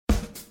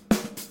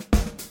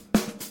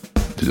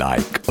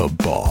like a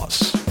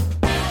boss.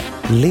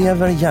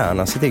 Lever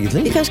gärna sitt eget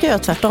liv. Vi kanske ska göra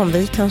tvärtom.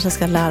 Vi kanske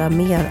ska lära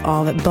mer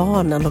av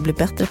barnen och bli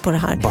bättre på det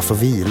här. Bara få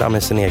vila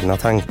med sina egna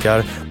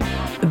tankar.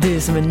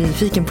 Du som är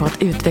nyfiken på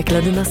att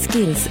utveckla dina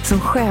skills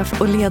som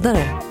chef och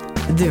ledare.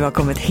 Du har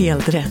kommit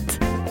helt rätt.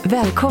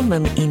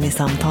 Välkommen in i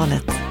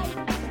samtalet.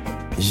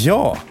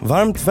 Ja,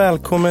 varmt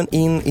välkommen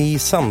in i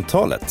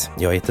samtalet.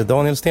 Jag heter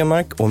Daniel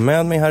Stenmark och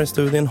med mig här i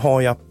studion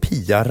har jag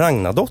Pia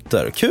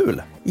Ragnadotter.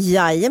 Kul!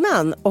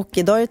 Jajamän, och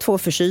idag är det 2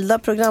 förkylda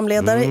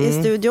programledare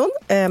i studion.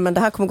 Men det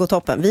här kommer gå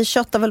toppen. Vi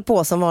köttar väl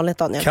på som vanligt,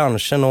 Daniel.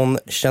 Kanske någon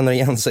känner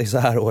igen sig så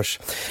här års.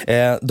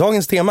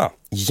 Dagens tema,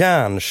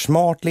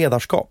 hjärnsmart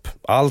ledarskap.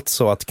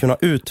 Alltså att kunna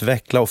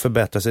utveckla och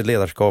förbättra sitt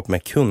ledarskap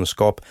med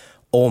kunskap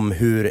om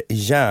hur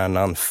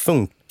hjärnan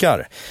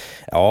funkar.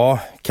 Ja,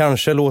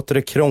 kanske låter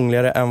det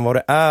krångligare än vad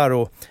det är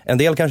och en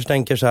del kanske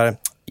tänker så här,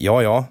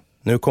 ja,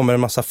 nu kommer en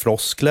massa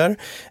floskler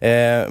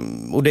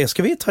och det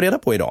ska vi ta reda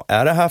på idag.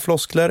 Är det här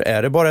floskler?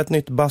 Är det bara ett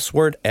nytt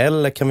buzzword?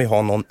 Eller kan vi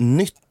ha någon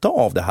nytta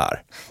av det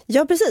här?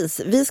 Ja,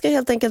 precis. Vi ska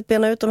helt enkelt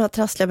bena ut de här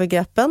trassliga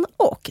begreppen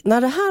och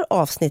när det här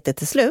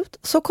avsnittet är slut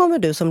så kommer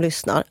du som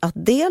lyssnar att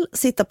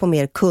sitta på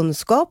mer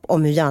kunskap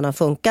om hur hjärnan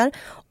funkar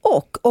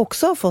och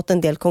också har fått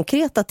en del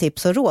konkreta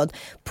tips och råd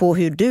på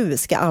hur du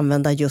ska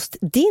använda just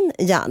din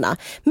hjärna.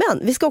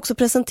 Men vi ska också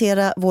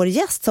presentera vår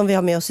gäst som vi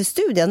har med oss i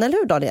studion, eller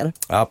hur Daniel?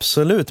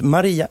 Absolut.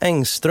 Maria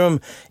Engström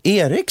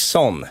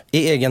Eriksson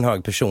i egen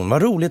hög person.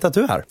 Vad roligt att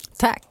du är här.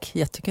 Tack,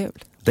 jättekul.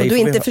 Och du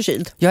är inte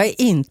förkyld? Jag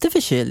är inte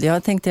förkyld.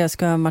 Jag tänkte jag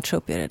ska matcha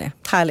upp er i det.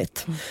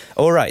 Härligt.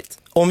 All right.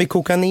 Om vi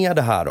kokar ner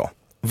det här då.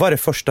 Vad är det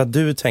första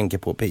du tänker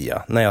på,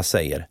 Pia, när jag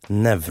säger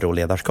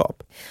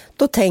neuroledarskap?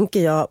 Då tänker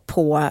jag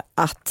på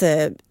att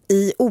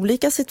i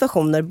olika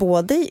situationer,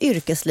 både i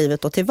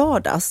yrkeslivet och till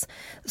vardags,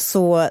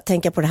 så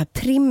tänker jag på det här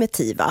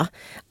primitiva.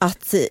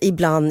 Att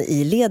ibland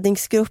i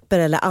ledningsgrupper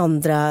eller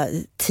andra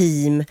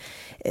team,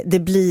 det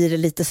blir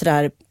lite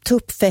sådär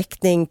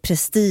tuppfäktning,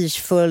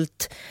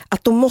 prestigefullt.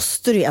 Att då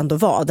måste det ju ändå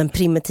vara den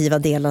primitiva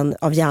delen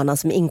av hjärnan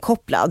som är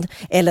inkopplad.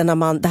 Eller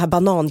när det här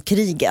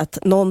banankriget,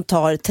 någon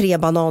tar 3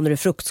 bananer ur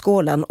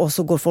fruktskålen och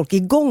så går folk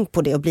igång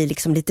på det och blir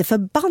liksom lite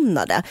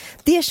förbannade.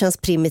 Det känns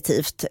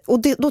primitivt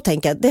och då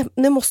tänker jag,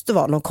 det måste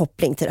vara någon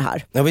koppling till det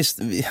här. Ja visst,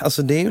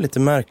 alltså det är ju lite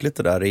märkligt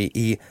det där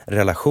i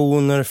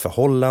relationer,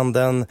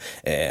 förhållanden,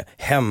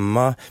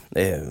 hemma,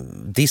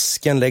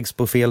 disken läggs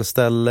på fel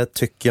ställe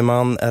tycker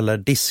man, eller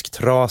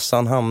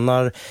disktrasan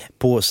hamnar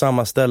på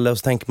samma ställe och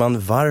så tänker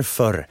man,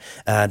 varför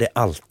är det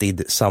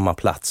alltid samma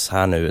plats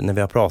här nu när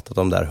vi har pratat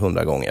om det här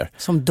 100 gånger?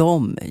 Som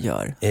de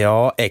gör.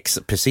 Ja,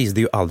 precis, det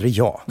är ju aldrig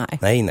jag.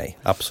 Nej,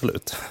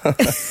 absolut.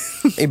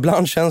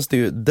 Ibland känns det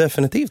ju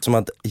definitivt som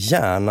att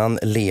hjärnan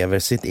lever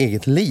sitt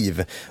eget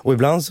liv och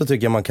ibland så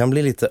tycker jag man kan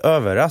bli lite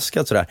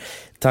överraskad sådär.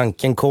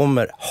 Tanken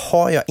kommer,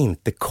 har jag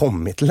inte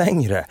kommit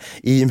längre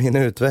i min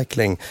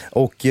utveckling?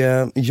 Och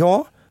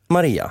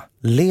Maria,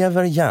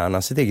 lever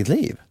hjärnan sitt eget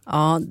liv?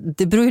 Ja,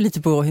 det beror ju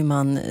lite på hur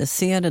man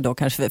ser det då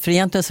kanske. För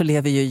egentligen så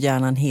lever ju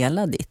hjärnan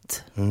hela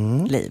ditt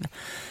liv.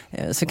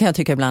 Så kan jag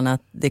tycka ibland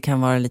att det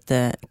kan vara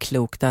lite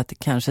klokt att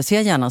kanske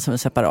se hjärnan som en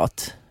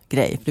separat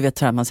grej. Du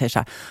vet att man säger så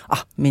här,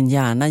 min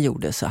hjärna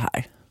gjorde så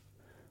här.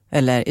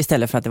 Eller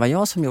istället för att det var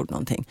jag som gjorde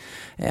någonting.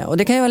 Och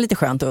det kan ju vara lite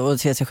skönt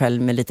att se sig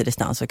själv med lite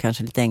distans och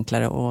kanske lite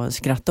enklare att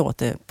skratta åt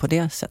det på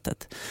det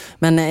sättet.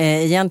 Men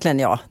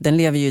egentligen, den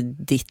lever ju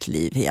ditt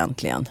liv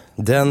egentligen.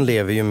 Den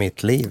lever ju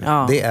mitt liv.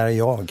 Ja. Det är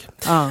jag.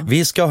 Ja.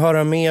 Vi ska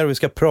höra mer och vi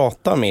ska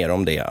prata mer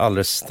om det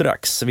alldeles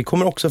strax. Vi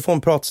kommer också få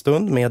en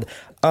pratstund med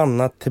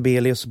Anna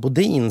Tebelius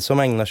Bodin som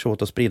ägnar sig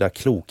åt att sprida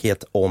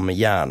klokhet om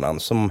hjärnan.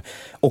 Som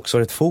också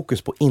har ett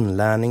fokus på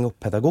inlärning och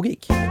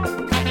pedagogik.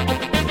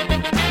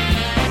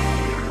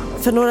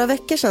 För några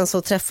veckor sedan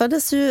så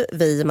träffades ju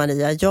vi,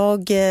 Maria.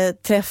 Jag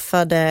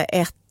träffade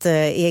ett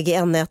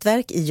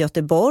EGN-nätverk i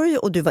Göteborg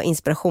och du var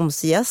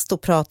inspirationsgäst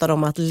och pratade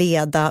om att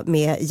leda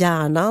med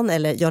hjärnan,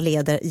 eller jag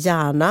leder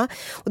hjärna.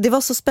 Och det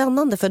var så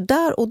spännande för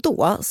där och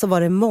då så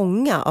var det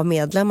många av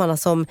medlemmarna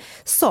som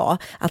sa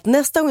att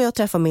nästa gång jag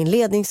träffar min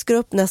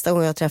ledningsgrupp, nästa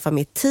gång jag träffar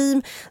mitt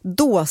team,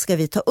 då ska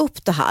vi ta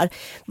upp det här.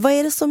 Vad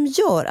är det som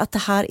gör att det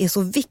här är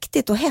så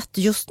viktigt och hett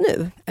just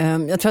nu?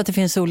 Jag tror att det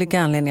finns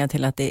olika anledningar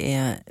till att det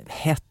är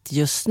hett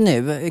just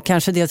nu.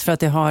 Kanske dels för att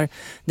det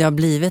har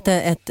blivit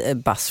ett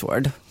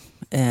buzzword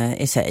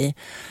i sig.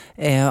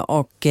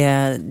 Och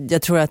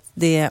jag tror att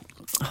det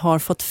har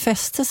fått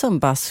fäste som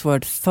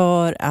buzzword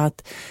för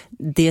att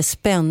det är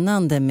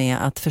spännande med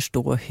att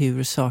förstå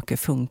hur saker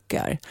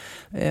funkar.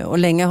 Och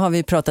länge har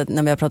vi pratat,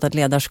 när vi har pratat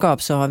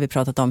ledarskap så har vi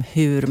pratat om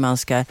hur man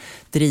ska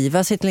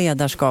driva sitt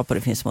ledarskap och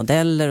det finns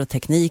modeller och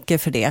tekniker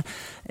för det.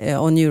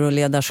 Och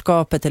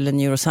neuroledarskapet eller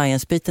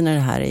neuroscience-biten i det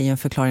här är ju en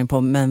förklaring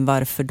på, men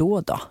varför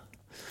då?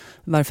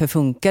 Varför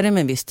funkar det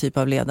med en viss typ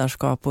av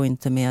ledarskap och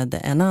inte med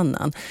en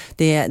annan?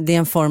 Det är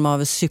en form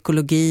av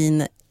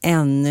psykologin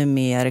ännu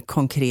mer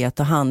konkret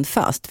och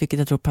handfast, vilket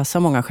jag tror passar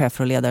många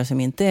chefer och ledare som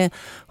inte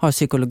har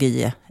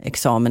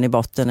psykologiexamen i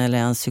botten eller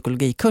ens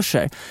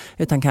psykologikurser,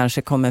 utan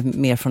kanske kommer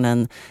mer från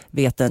en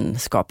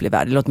vetenskaplig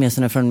värld, eller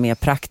åtminstone från en mer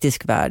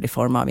praktisk värld i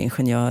form av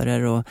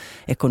ingenjörer och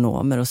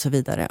ekonomer och så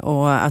vidare.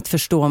 Och att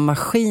förstå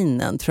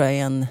maskinen tror jag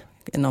är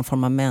någon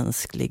form av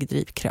mänsklig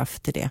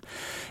drivkraft i det.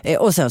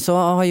 Och sen så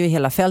har ju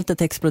hela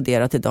fältet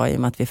exploderat idag i och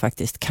med att vi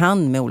faktiskt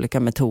kan med olika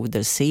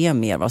metoder se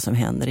mer vad som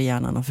händer i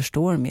hjärnan och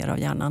förstår mer av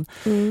hjärnan.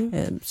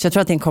 Så jag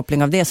tror att det är en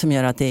koppling av det som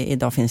gör att det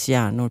idag finns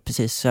hjärnor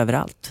precis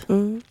överallt.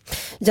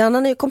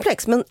 Hjärnan är ju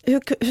komplex, men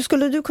hur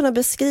skulle du kunna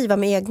beskriva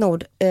med egna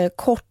ord,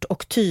 kort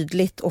och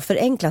tydligt och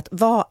förenklat,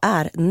 vad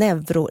är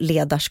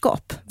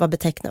neuroledarskap?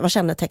 Vad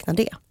kännetecknar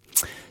det?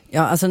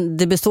 Ja, alltså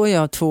det består ju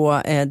av 2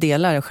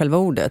 delar, själva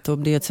ordet, och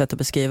det är ett sätt att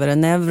beskriva det.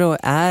 Neuro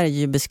är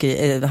ju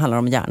det handlar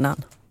om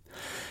hjärnan.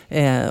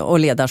 Och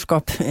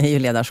ledarskap är ju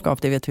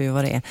ledarskap, det vet vi ju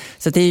vad det är.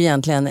 Så det är ju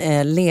egentligen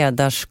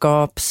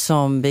ledarskap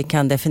som vi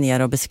kan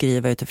definiera och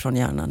beskriva utifrån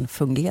hjärnan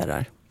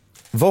fungerar.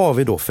 Vad har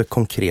vi då för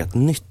konkret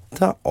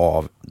nytta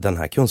av den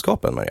här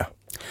kunskapen, Maria?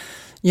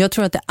 Jag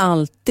tror att det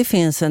alltid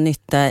finns en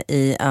nytta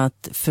i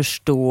att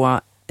förstå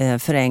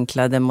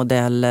förenklade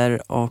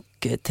modeller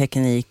och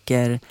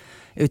tekniker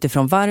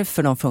utifrån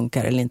varför de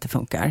funkar eller inte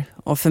funkar.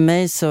 Och för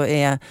mig så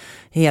är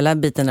hela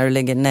biten när du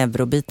lägger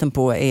neurobiten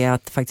på är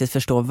att faktiskt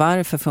förstå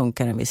varför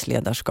funkar en viss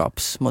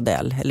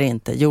ledarskapsmodell eller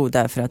inte. Jo,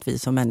 därför att vi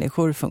som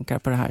människor funkar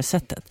på det här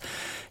sättet.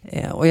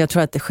 Och jag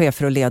tror att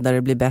chefer och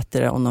ledare blir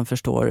bättre om de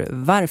förstår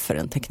varför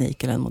en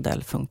teknik eller en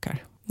modell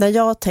funkar. När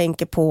jag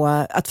tänker på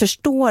att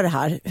förstå det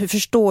här,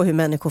 förstå hur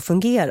människor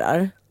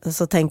fungerar,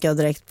 så tänker jag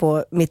direkt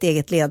på mitt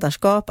eget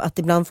ledarskap, att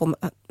ibland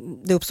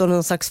det uppstår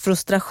någon slags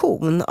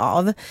frustration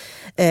av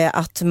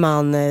att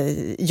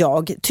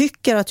jag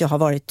tycker att jag har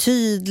varit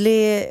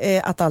tydlig,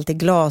 att allt är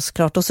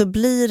glasklart, och så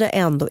blir det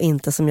ändå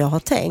inte som jag har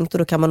tänkt, och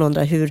då kan man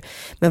undra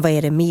men vad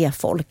är det med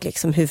folk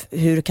liksom,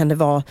 hur kan det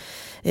vara,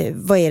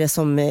 vad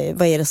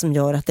är det som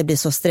gör att det blir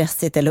så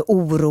stressigt eller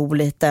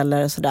oroligt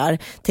eller sådär,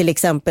 till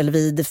exempel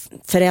vid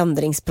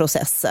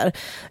förändringsprocesser.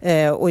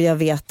 Och jag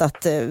vet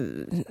att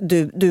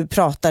du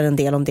pratar en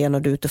del om det när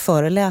du är ute och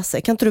föreläser.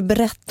 Kan inte du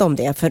berätta om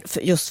det för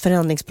just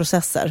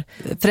förändringsprocesser?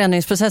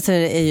 Förändringsprocesser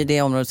är ju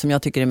det område som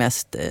jag tycker är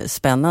mest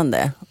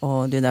spännande,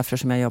 och det är därför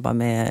som jag jobbar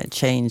med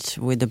Change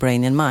with the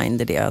Brain in Mind,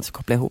 det är det, alltså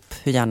koppla ihop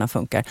hur hjärnan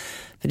funkar.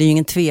 För det är ju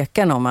ingen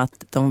tvekan om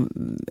att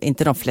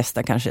inte de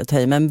flesta kanske tar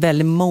i, men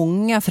väldigt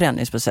många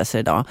förändringsprocesser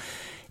idag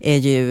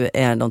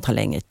de tar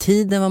längre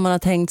tid än vad man har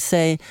tänkt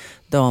sig.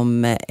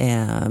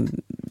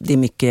 Det är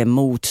mycket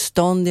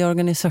motstånd i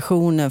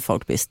organisationen,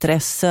 folk blir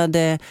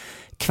stressade,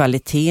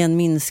 kvaliteten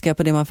minskar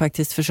på det man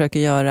faktiskt försöker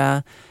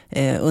göra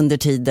under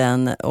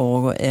tiden,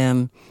 och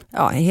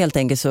helt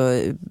enkelt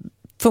så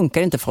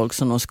funkar inte folk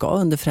som de ska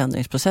under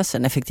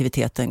förändringsprocessen,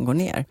 effektiviteten går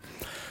ner.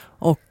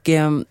 Och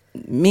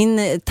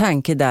min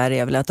tanke där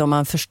är väl att om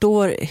man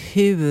förstår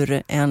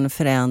hur en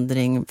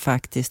förändring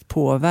faktiskt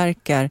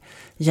påverkar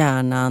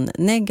hjärnan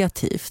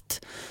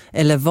negativt,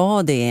 eller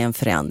vad det är en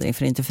förändring,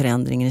 för inte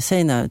förändringen i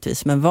sig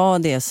nödvändigtvis, men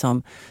vad det är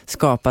som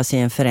skapas i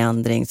en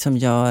förändring som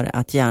gör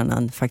att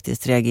hjärnan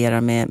faktiskt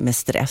reagerar med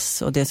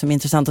stress. Och det som är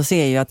intressant att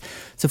se är ju att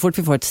så fort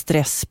vi får ett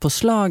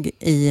stresspåslag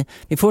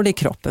vi får det i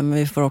kroppen, men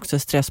vi får också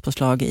ett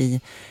stresspåslag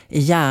i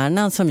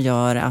hjärnan som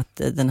gör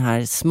att den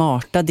här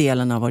smarta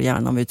delen av vår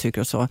hjärna, om vi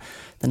uttrycker oss så,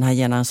 den här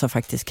hjärnan som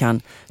faktiskt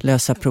kan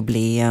lösa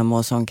problem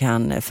och som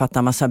kan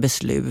fatta massa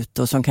beslut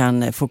och som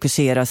kan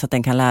fokusera så att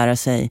den kan lära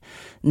sig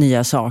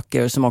nya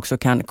saker, och som också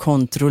kan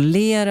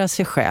kontrollera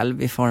sig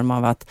själv i form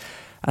av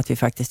att vi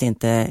faktiskt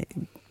inte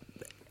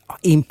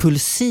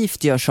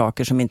impulsivt gör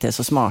saker som inte är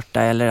så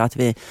smarta, eller att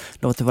vi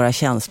låter våra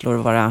känslor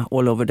vara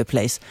all over the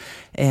place.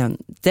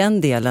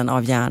 Den delen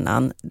av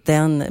hjärnan,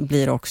 den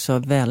blir också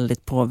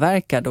väldigt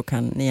påverkad och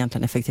kan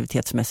egentligen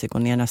effektivitetsmässigt gå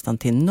ner nästan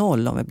till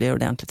 0 om vi blir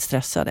ordentligt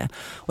stressade.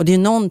 Och det är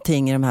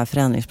någonting i de här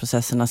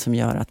förändringsprocesserna som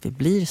gör att vi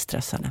blir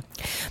stressade.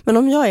 Men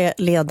om jag är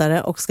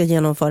ledare och ska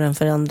genomföra en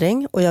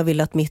förändring, och jag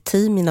vill att mitt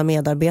team, mina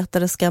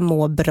medarbetare, ska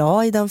må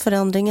bra i den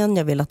förändringen,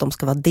 jag vill att de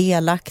ska vara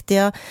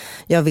delaktiga,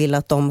 jag vill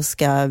att de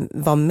ska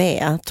vara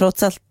med,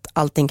 trots att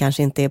allting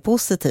kanske inte är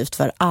positivt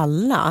för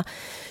alla.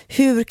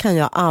 Hur kan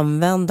jag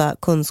använda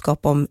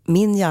kunskap om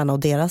min hjärna och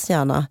deras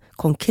hjärna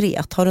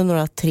konkret? Har du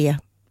några 3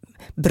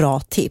 bra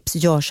tips?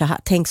 Gör så här,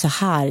 tänk så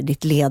här i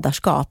ditt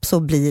ledarskap, så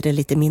blir det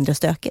lite mindre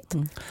stökigt.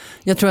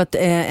 Jag tror att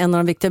en av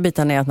de viktiga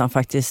bitarna är att man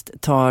faktiskt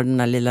tar den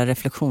här lilla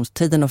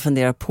reflektionstiden och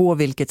funderar på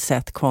vilket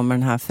sätt kommer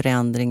den här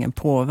förändringen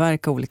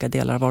påverka olika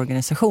delar av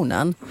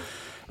organisationen.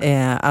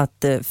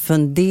 Att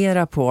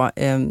fundera på,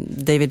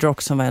 David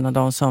Rock som var en av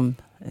de som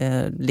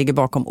ligger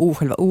bakom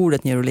själva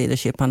ordet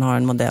neuroleadership, han har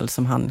en modell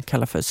som han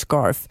kallar för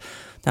SCARF,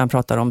 där han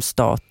pratar om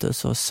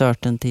status och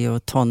certainty och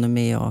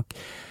autonomy och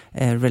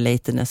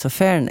relatedness och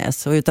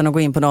fairness. Och utan att gå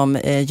in på dem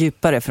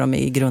djupare, för de är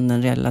i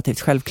grunden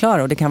relativt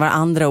självklara, och det kan vara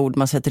andra ord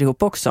man sätter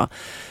ihop också,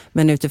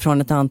 men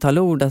utifrån ett antal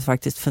ord att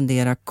faktiskt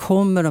fundera,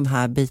 kommer de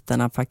här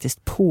bitarna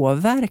faktiskt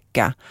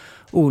påverka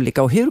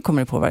olika, och hur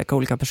kommer det påverka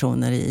olika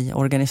personer i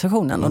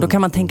organisationen? Och då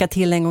kan man tänka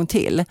till en gång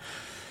till.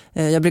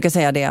 Jag brukar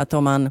säga det att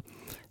om man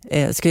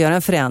ska göra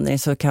en förändring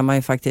så kan man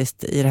ju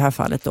faktiskt i det här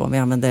fallet då, om vi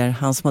använder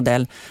hans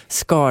modell,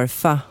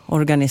 scarfa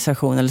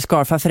organisationen eller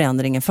scarfa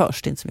förändringen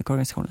först, inte så mycket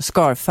organisationen,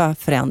 scarfa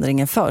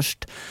förändringen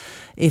först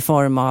i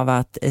form av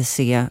att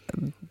se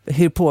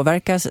hur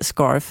påverkas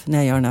scarf när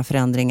jag gör den här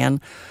förändringen,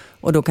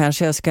 och då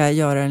kanske jag ska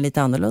göra den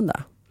lite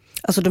annorlunda.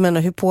 Alltså du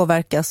menar, hur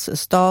påverkas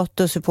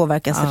status, hur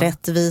påverkas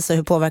rättvisa,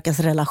 hur påverkas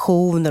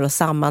relationer och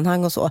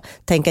sammanhang och så.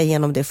 Tänka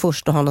igenom det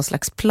först och ha någon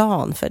slags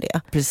plan för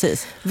det.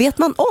 Precis. Vet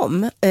man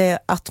om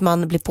att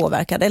man blir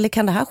påverkad, eller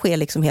kan det här ske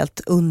liksom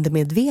helt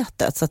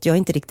undermedvetet så att jag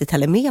inte riktigt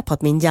heller med på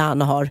att min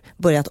hjärna har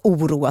börjat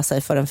oroa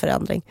sig för en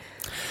förändring?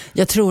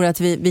 Jag tror att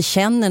vi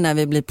känner när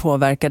vi blir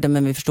påverkade,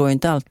 men vi förstår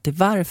inte alltid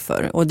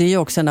varför. Och det är ju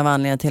också en av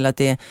anledningarna till att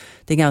det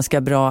är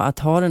ganska bra att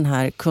ha den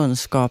här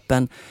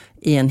kunskapen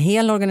i en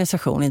hel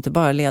organisation, inte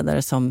bara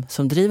ledare som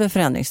driver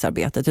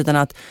förändringsarbetet, utan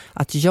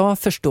att jag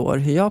förstår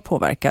hur jag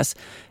påverkas.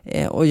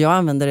 Och jag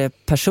använder det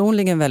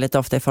personligen väldigt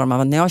ofta i form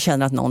av att när jag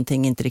känner att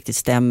någonting inte riktigt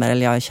stämmer,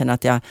 eller jag känner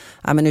att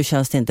men nu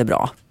känns det inte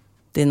bra.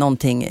 Det är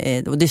någonting,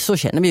 och det så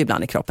känner vi ju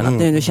ibland i kroppen, att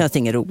nu känns det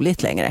inget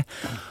roligt längre.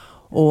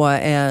 Och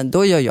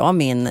då gör jag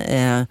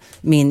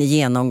min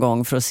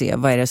genomgång för att se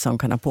vad är det som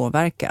kan ha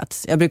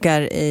påverkats. Jag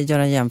brukar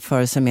göra en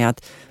jämförelse med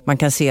att man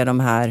kan se de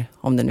här,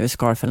 om det nu är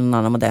scarf eller någon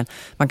annan modell,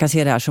 man kan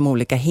se det här som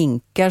olika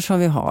hinkar som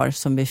vi har,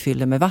 som vi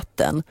fyller med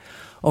vatten.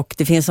 Och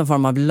det finns en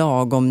form av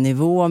lagom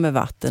nivå med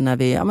vatten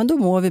när men då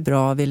mår vi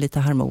bra, vi är lite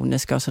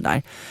harmoniska och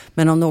sådär.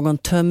 Men om någon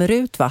tömmer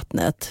ut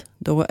vattnet,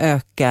 då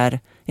ökar,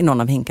 i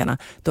någon av hinkarna,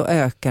 då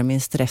ökar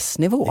min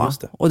stressnivå.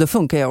 Och då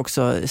funkar jag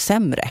också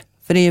sämre.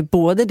 För det är ju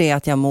både det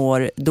att jag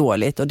mår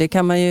dåligt, och det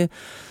kan man ju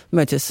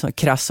möjligtvis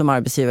krass som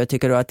arbetsgivare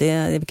tycker då att det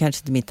är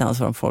kanske inte mitt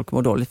ansvar om folk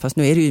mår dåligt, fast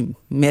nu är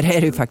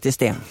det ju faktiskt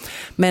det.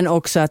 Men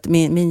också att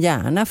min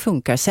hjärna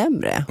funkar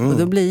sämre, och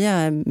då blir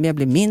jag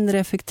blir mindre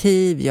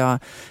effektiv, jag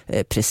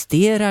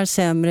presterar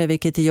sämre,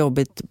 vilket är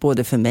jobbigt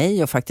både för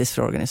mig och faktiskt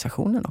för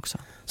organisationen också.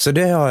 Så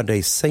det jag hör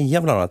dig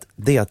säga bland annat,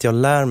 det är att jag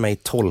lär mig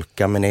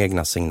tolka mina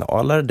egna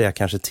signaler. Det jag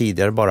kanske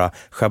tidigare bara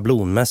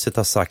schablonmässigt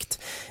har sagt,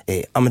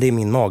 men det är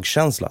min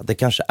magkänsla. Det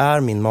kanske är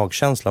min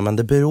magkänsla, men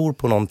det beror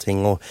på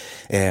någonting. Och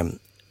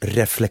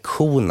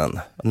reflektionen,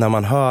 när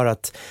man hör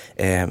att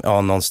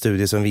någon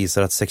studie som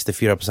visar att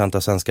 64% av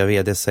svenska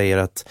vd säger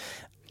att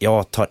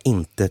jag tar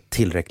inte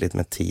tillräckligt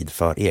med tid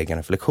för egen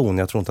reflektion.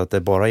 Jag tror inte att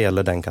det bara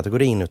gäller den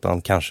kategorin,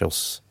 utan kanske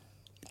oss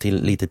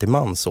lite till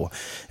man så.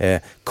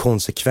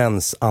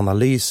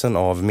 Konsekvensanalysen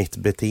av mitt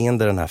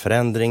beteende, den här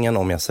förändringen,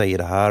 om jag säger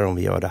det här, om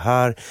vi gör det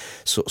här,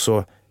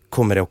 så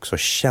kommer det också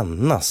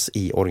kännas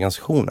i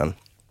organisationen.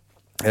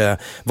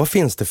 Vad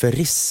finns det för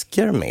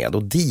risker med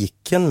och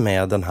diken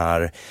med den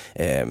här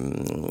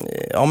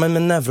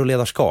med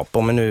neuroledarskap,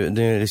 om vi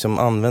nu liksom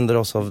använder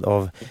oss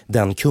av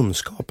den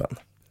kunskapen?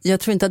 Jag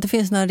tror inte att det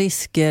finns några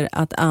risker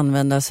att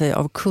använda sig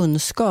av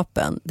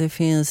kunskapen. Det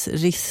finns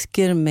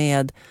risker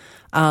med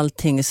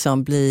allting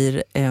som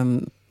blir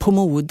på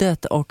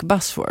modet och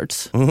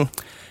buzzwords.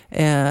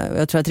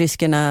 Jag tror att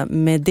riskerna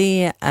med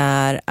det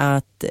är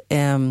att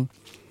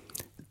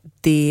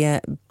det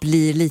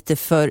blir lite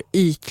för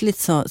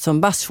ytligt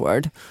som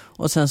buzzword,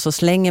 och sen så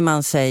slänger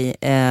man sig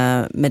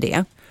med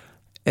det.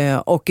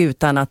 Och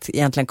utan att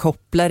egentligen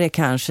koppla det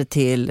kanske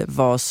till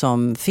vad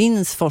som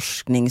finns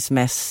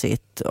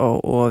forskningsmässigt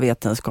och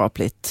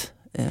vetenskapligt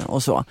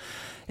och så.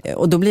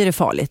 Och då blir det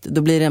farligt.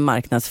 Då blir det en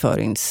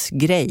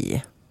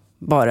marknadsföringsgrej.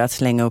 Bara att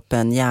slänga upp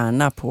en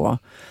hjärna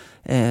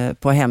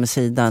på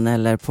hemsidan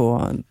eller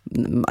på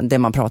det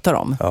man pratar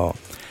om. Ja.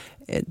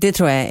 Det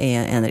tror jag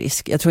är en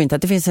risk. Jag tror inte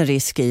att det finns en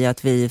risk i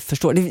att vi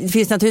förstår. Det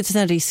finns naturligtvis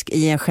en risk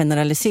i en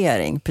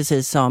generalisering,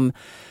 precis som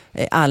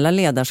alla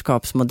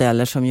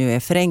ledarskapsmodeller som ju är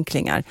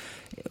förenklingar.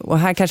 Och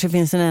här kanske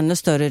finns en ännu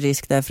större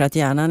risk därför att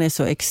hjärnan är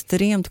så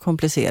extremt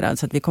komplicerad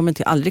så att vi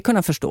kommer aldrig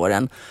kunna förstå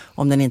den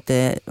om vi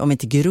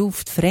inte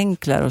grovt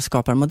förenklar och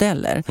skapar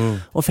modeller.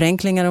 Och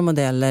förenklingar och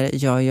modeller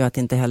gör ju att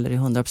det inte heller är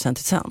 100%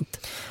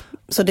 sant.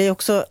 Så det är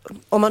också,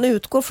 om man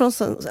utgår från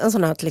en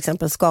sån här till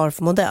exempel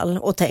scarf-modell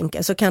och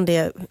tänker, så kan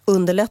det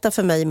underlätta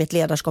för mig i mitt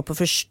ledarskap att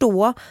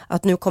förstå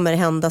att nu kommer det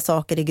hända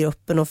saker i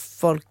gruppen och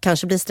folk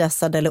kanske blir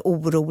stressade eller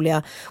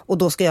oroliga, och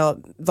då ska jag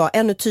vara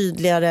ännu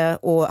tydligare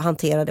och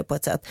hantera det på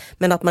ett sätt.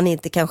 Men att man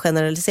inte kan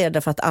generalisera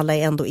därför att alla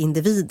är ändå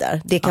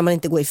individer. Det kan man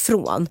inte gå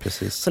ifrån.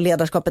 Precis. Så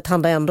ledarskapet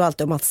handlar ändå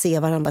alltid om att se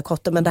varandra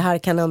kotte, men det här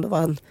kan ändå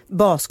vara en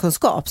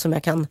baskunskap som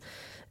jag kan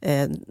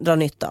dra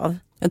nytta av.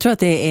 Jag tror att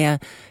det är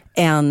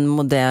en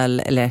modell,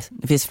 eller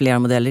det finns flera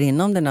modeller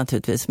inom det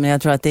naturligtvis, men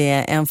jag tror att det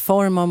är en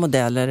form av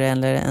modeller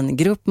eller en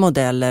grupp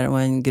modeller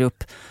och en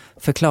grupp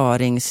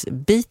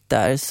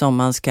förklaringsbitar som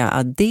man ska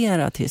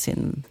addera till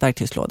sin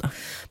verktygslåda.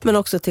 Men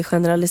också till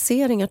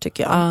generaliseringar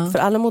tycker jag. För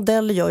alla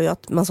modeller gör ju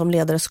att man som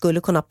ledare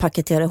skulle kunna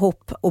paketera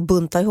ihop och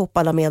bunta ihop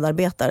alla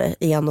medarbetare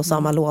i en och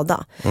samma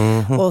låda.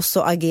 Och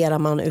så agerar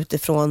man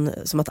utifrån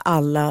som att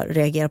alla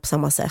reagerar på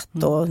samma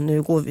sätt och nu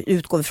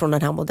utgår vi från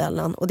den här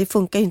modellen. Och det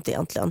funkar ju inte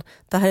egentligen.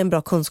 Det här är en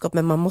bra kunskap,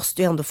 men man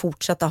måste ju ändå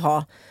fortsätta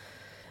ha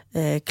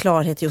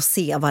klarhet i att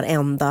se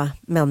varenda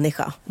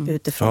människa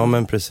utifrån. Ja,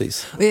 men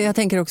precis. Och jag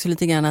tänker också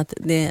lite grann att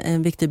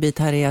en viktig bit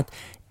här är att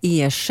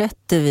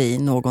ersätter vi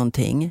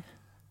någonting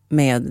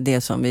med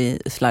det som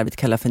vi slarvigt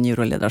kallar för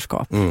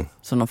neuroledarskap,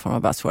 som någon form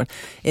av buzzword.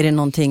 Är det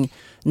någonting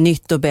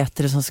nytt och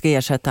bättre som ska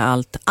ersätta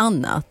allt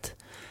annat?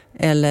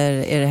 Eller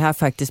är det här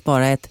faktiskt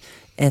bara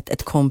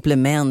ett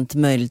komplement,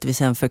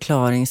 möjligtvis en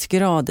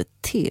förklaringsgrad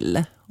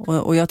till?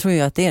 Och jag tror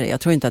ju att det är det.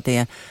 Jag tror inte att det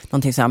är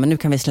någonting så här, men nu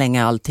kan vi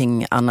slänga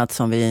allting annat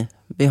som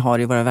vi har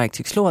i våra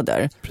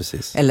verktygslådor.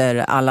 Precis. Eller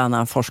all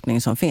annan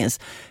forskning som finns.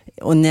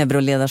 Och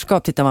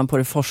neuroledarskap, tittar man på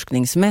det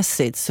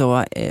forskningsmässigt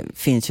så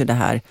finns ju det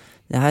här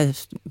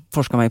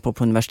forskar man ju på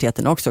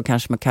universiteten också.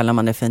 Kanske kallar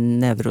man det för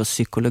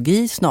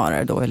neuropsykologi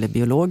snarare då, eller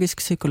biologisk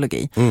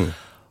psykologi.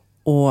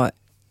 Och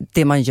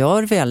det man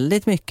gör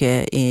väldigt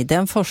mycket i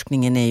den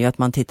forskningen är ju att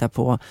man tittar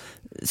på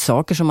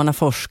saker som man har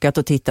forskat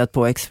och tittat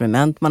på,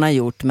 experiment man har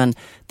gjort, men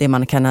det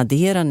man kan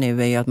addera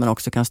nu är ju att man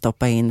också kan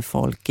stoppa in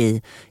folk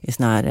i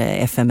såna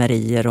här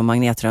fMRI:er och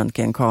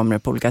magnetröntgenkameror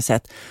på olika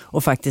sätt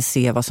och faktiskt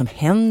se vad som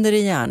händer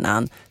i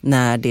hjärnan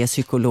när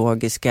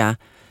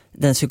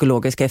den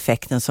psykologiska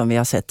effekten som vi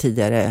har sett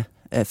tidigare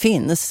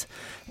finns.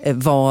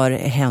 Var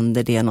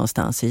händer det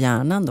någonstans i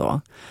hjärnan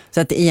då?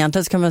 Så att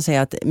egentligen kan man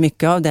säga att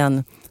mycket av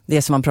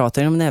det som man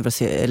pratar om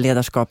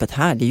neuroledarskapet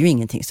här, det är ju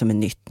ingenting som är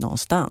nytt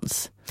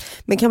någonstans.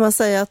 Men kan man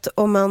säga att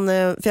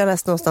för jag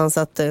läste någonstans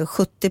att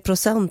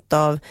 70%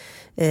 av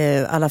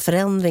alla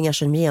förändringar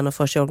som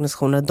genomförs i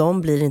organisationer,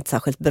 de blir inte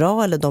särskilt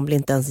bra eller de blir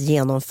inte ens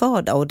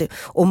genomförda.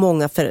 Och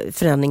många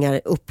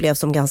förändringar upplevs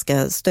som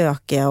ganska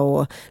stökiga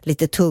och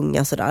lite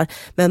tunga sådär.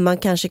 Men man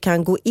kanske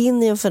kan gå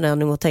in i en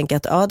förändring och tänka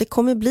att det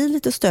kommer bli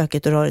lite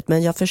stökigt och rörigt,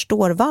 men jag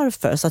förstår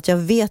varför. Så att jag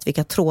vet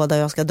vilka trådar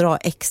jag ska dra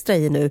extra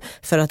i nu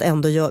för att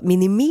ändå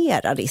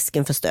minimera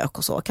risken för stök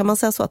och så. Kan man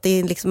säga så att det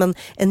är liksom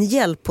en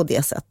hjälp på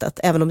det sättet,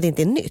 även om det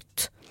inte är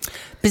nytt?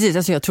 Precis,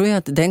 alltså jag tror ju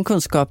att den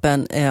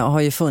kunskapen har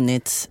ju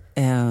funnits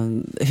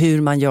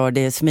hur man gör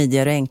det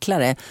smidigare och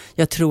enklare.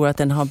 Jag tror att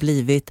den har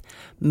blivit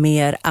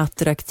mer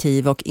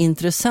attraktiv och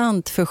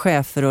intressant för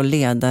chefer och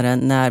ledare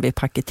när vi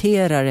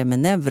paketerar det med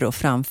neuro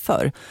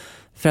framför.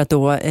 För att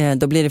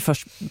då blir det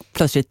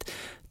plötsligt,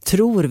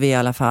 tror vi i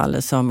alla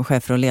fall som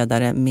chefer och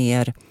ledare,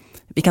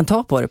 vi kan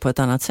ta på det på ett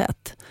annat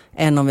sätt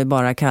än om vi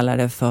bara kallar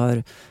det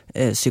för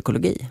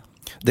psykologi.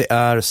 Det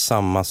är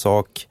samma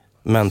sak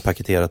men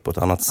paketerat på ett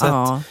annat sätt.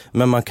 Ja.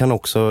 Men man kan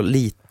också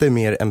lite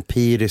mer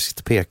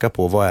empiriskt peka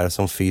på vad är det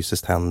som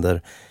fysiskt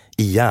händer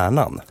i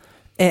hjärnan.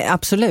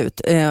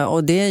 Absolut,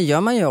 och det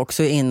gör man ju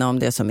också inom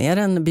det som är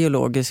den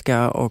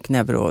biologiska och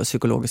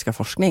neuropsykologiska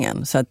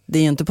forskningen. Så att det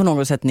är ju inte på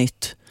något sätt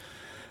nytt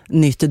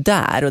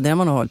där, och det har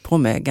man hållit på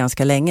med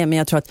ganska länge. Men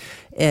jag tror att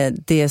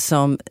det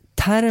som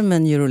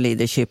termen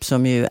neuroleadership,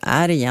 som ju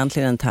är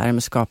egentligen en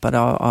term skapad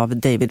av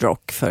David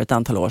Rock för ett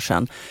antal år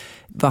sedan,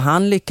 vad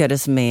han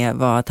lyckades med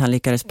var att han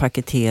lyckades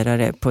paketera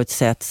det på ett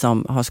sätt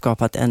som har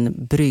skapat en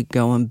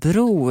brygga och en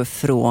bro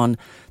från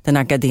den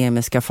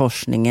akademiska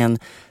forskningen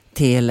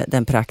till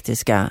den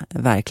praktiska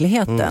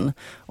verkligheten.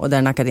 Och där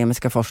den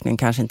akademiska forskningen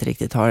kanske inte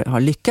riktigt har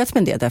lyckats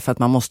med det, därför att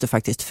man måste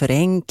faktiskt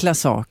förenkla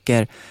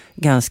saker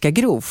ganska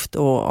grovt,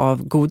 och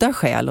av goda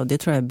skäl, och det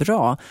tror jag är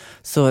bra,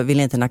 så vill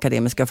inte den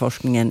akademiska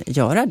forskningen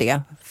göra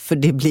det, för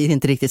det blir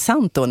inte riktigt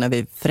sant då när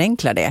vi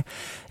förenklar det.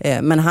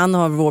 Men han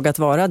har vågat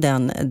vara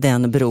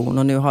den bron,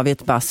 och nu har vi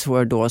ett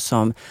buzzword då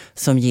som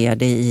ger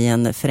det i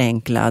en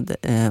förenklad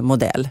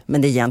modell,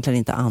 men det är egentligen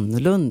inte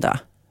annorlunda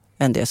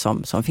än det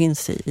som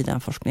finns i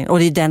den forskningen. Och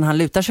det är den han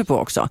lutar sig på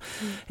också.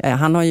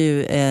 Han har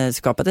ju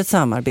skapat ett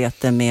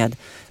samarbete med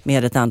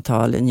ett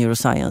antal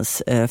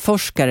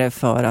neuroscience-forskare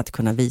för att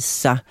kunna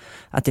visa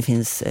att det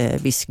finns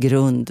viss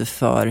grund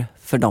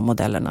för de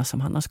modellerna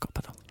som han har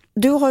skapat.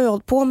 Du har ju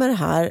hållit på med det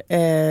här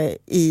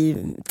i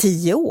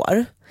 10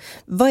 år.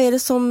 Vad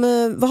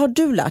har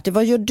du lärt dig?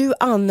 Vad gör du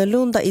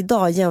annorlunda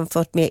idag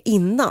jämfört med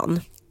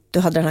innan du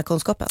hade den här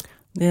kunskapen?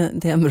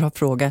 Det är en bra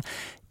fråga.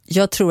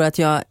 Jag tror att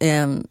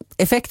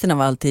effekten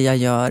av allt det jag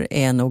gör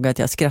är nog att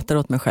jag skrattar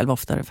åt mig själv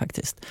oftare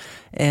faktiskt.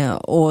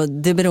 Och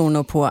det beror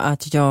nog på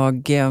att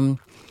jag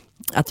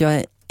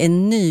är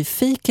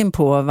nyfiken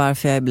på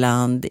varför jag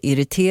ibland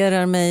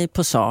irriterar mig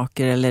på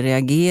saker eller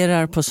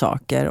reagerar på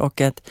saker,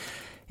 och att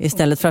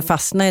istället för att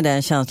fastna i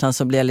den känslan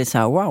så blir jag lite så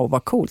här, wow,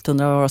 vad coolt,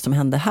 undrar vad som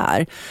hände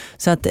här.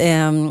 Så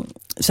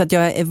att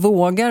jag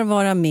vågar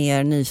vara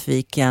mer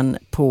nyfiken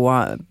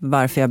på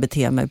varför jag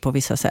beter mig på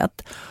vissa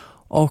sätt.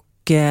 Och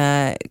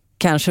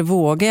kanske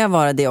vågar jag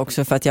vara det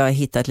också för att jag har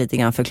hittat lite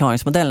grann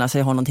förklaringsmodellerna, så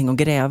jag har någonting att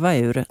gräva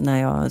ur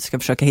när jag ska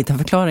försöka hitta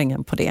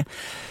förklaringen på det.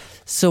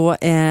 Så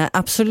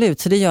absolut,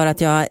 så det gör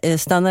att jag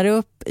stannar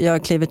upp,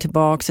 jag kliver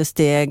tillbaka ett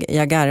steg,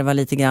 jag garvar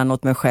lite grann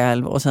åt mig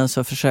själv, och sen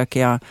så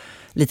försöker jag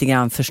lite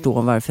grann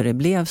förstå varför det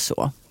blev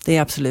så. Det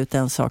är absolut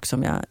en sak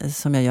som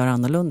jag gör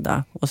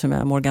annorlunda och som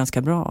jag mår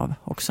ganska bra av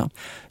också.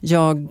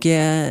 Jag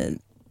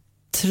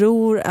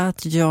tror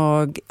att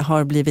jag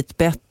har blivit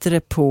bättre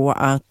på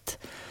att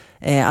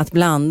Att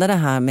blanda det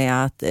här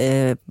med att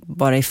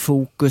vara i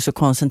fokus och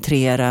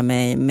koncentrera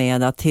mig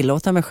med att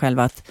tillåta mig själv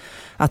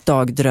att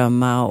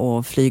dagdrömma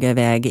och flyga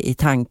iväg i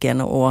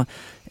tanken och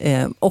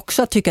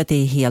också att tycka att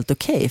det är helt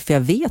okej. För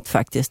jag vet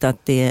faktiskt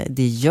att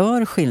det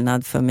gör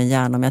skillnad för min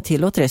hjärna om jag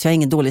tillåter det. Så jag har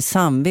ingen dålig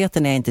samvete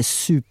när jag inte är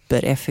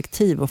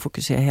supereffektiv och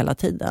fokuserar hela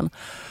tiden.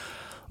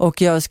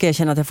 Och jag ska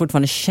erkänna att jag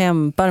fortfarande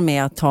kämpar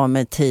med att ta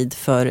mig tid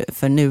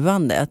för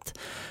nuandet.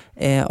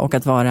 Och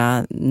att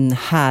vara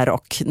här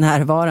och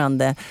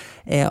närvarande.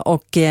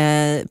 Och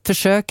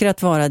försöker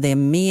att vara det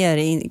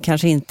mer,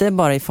 kanske inte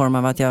bara i form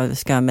av att jag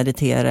ska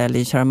meditera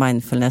eller köra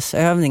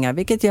mindfulnessövningar,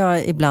 vilket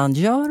jag ibland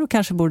gör och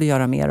kanske borde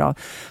göra mer av.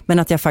 Men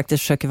att jag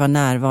faktiskt försöker vara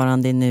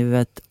närvarande i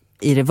nuet,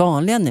 i det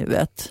vanliga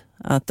nuet.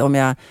 Att om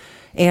jag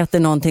äter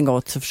någonting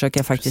gott så försöker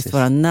jag faktiskt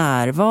vara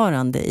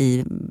närvarande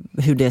i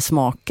hur det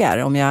smakar.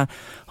 Om jag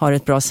har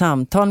ett bra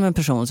samtal med en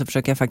person så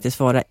försöker jag faktiskt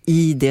vara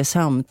i det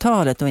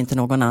samtalet och inte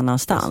någon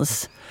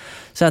annanstans.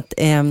 Så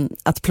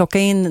att plocka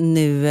in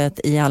nuet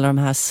i alla de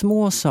här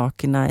små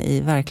sakerna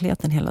i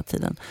verkligheten hela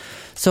tiden.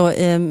 Så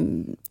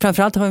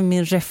framförallt har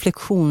min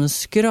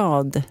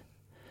reflektionsgrad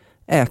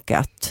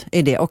ökat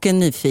i det. Och en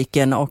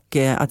nyfiken och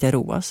att jag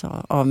roas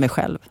av mig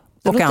själv.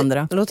 Och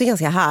andra. Det låter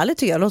ganska härligt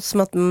tycker jag. Det låter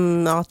som att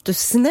du är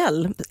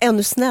snäll,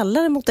 ännu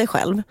snällare mot dig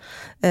själv.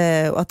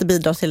 Och att det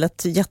bidrar till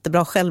ett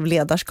jättebra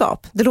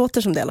självledarskap. Det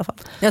låter som det i alla fall.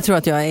 Jag tror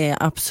att jag är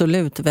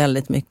absolut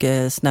väldigt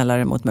mycket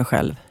snällare mot mig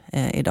själv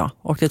idag.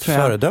 Och det tror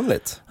jag...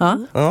 Föredömligt.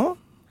 Ja.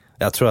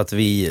 Jag tror att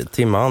vi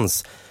till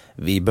mans,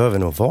 vi behöver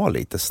nog vara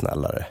lite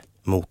snällare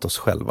mot oss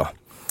själva.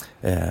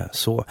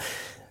 Så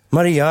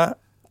Maria,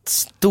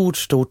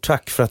 stort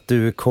tack för att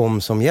du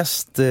kom som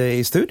gäst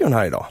i studion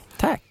här idag.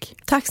 Tack.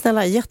 Tack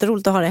snälla,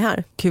 jätteroligt att ha dig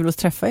här. Kul att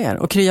träffa er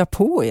och krya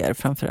på er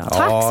framförallt.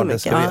 Tack så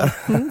mycket.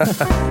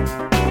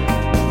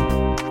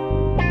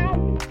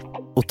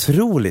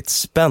 Otroligt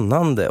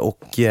spännande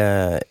och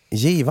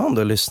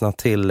givande att lyssna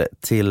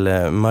till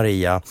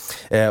Maria.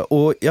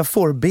 Och jag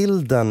får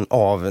bilden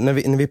av,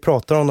 när vi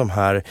pratar om de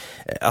här,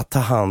 att ta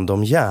hand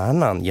om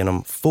hjärnan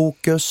genom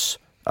fokus,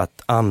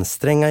 att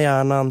anstränga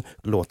hjärnan,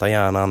 låta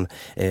hjärnan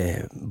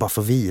bara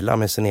få vila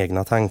med sina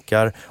egna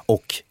tankar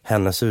och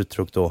hennes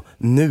uttryck då,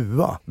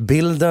 nua.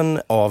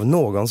 Bilden av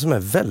någon som är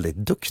väldigt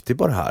duktig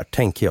på det här,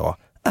 tänker jag,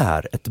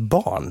 är ett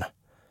barn.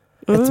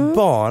 Ett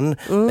barn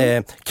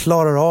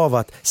klarar av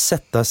att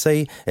sätta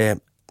sig,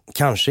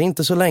 kanske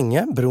inte så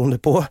länge, beroende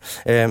på.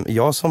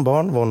 Jag som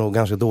barn var nog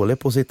ganska dålig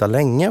på att sitta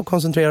länge och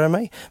koncentrera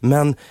mig,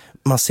 men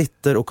man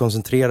sitter och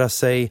koncentrerar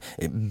sig,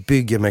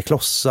 bygger med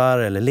klossar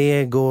eller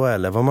lego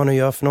eller vad man nu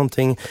gör för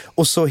någonting.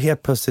 Och så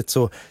helt plötsligt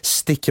så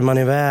sticker man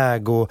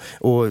iväg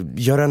och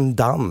gör en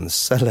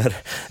dans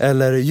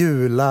eller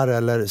hjular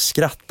eller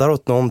skrattar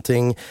åt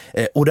någonting.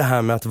 Och det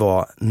här med att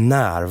vara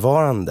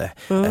närvarande.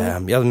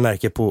 Jag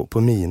märker på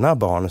mina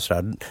barn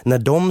sådär, när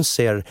de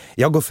ser,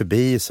 jag går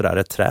förbi sådär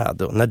ett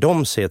träd och när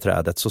de ser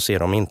trädet så ser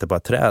de inte bara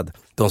ett träd.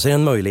 De ser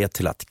en möjlighet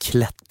till att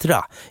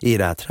klättra i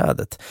det här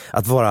trädet.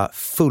 Att vara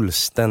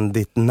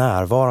fullständigt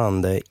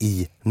närvarande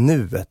i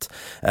nuet.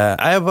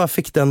 Jag bara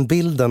fick den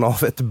bilden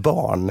av ett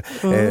barn.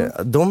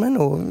 De är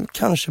nog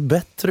kanske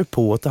bättre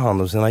på att ta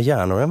hand om sina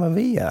hjärnor än vad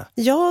vi är.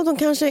 Ja, de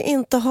kanske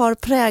inte har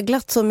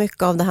präglat så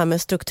mycket av det här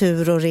med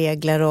struktur och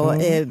regler och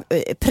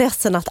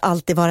pressen att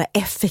alltid vara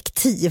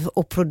effektiv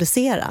och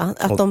producera.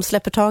 Att de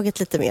släpper taget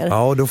lite mer.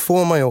 Ja, och då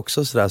får man ju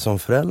också sådär som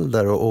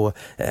förälder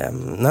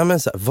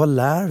vad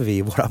lär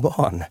vi våra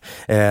barn?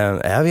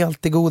 Är vi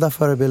alltid goda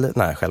förebilder?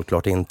 Nej,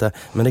 självklart inte.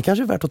 Men det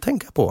kanske är värt att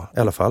tänka på. I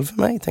alla fall för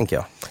mig, tänker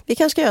jag. Vi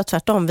kanske ska göra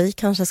tvärtom. Vi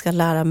kanske ska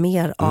lära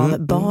mer av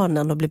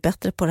barnen och bli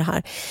bättre på det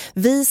här.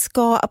 Vi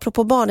ska,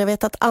 apropå barn, jag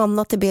vet att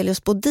Anna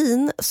Tibelius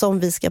Bodin, som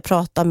vi ska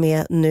prata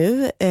med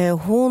nu,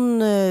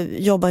 hon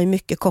jobbar ju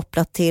mycket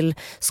kopplat till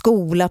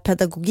skola,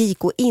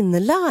 pedagogik och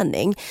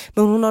inlärning.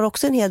 Men hon har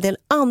också en hel del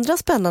andra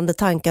spännande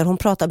tankar. Hon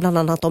pratar bland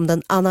annat om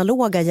den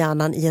analoga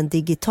hjärnan i en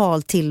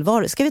digital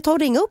tillvaro. Ska vi ta och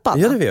ringa upp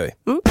Anna? Ja, det gör vi.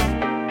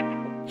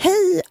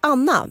 Hej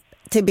Anna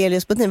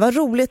Tibelius Bodin, vad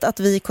roligt att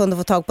vi kunde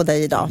få tag på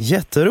dig idag.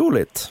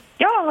 Jätteroligt.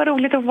 Ja, vad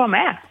roligt att få vara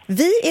med.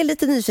 Vi är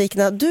lite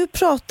nyfikna. Du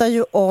pratar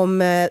ju om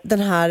den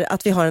här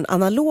att vi har en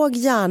analog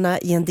hjärna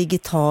i en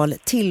digital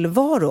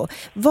tillvaro.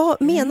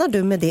 Vad menar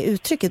du med det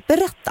uttrycket?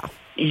 Berätta.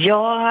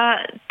 Jag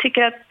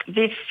tycker att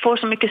vi får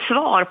så mycket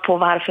svar på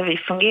varför vi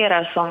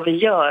fungerar som vi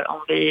gör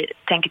om vi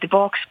tänker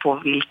tillbaks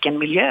på vilken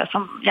miljö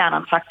som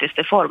hjärnan faktiskt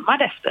är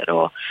formad efter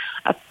och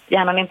att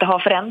hjärnan inte har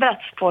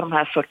förändrats på de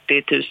här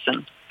 40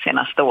 000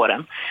 senaste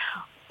åren.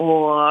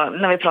 Och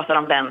när vi pratar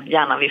om den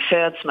hjärnan vi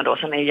föds med då,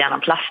 så är hjärnan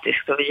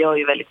plastisk och vi gör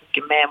ju väldigt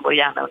mycket med vår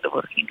hjärna under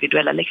vår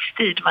individuella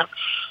livstid. Men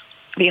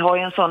vi har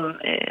ju en sån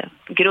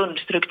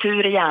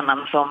grundstruktur i hjärnan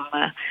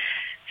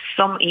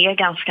som är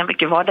ganska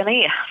mycket vad den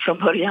är från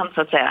början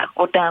så att säga.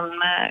 Och den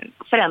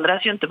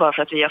förändras ju inte bara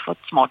för att vi har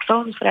fått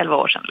smartphones för 11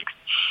 år sedan. Liksom.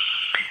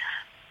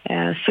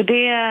 Så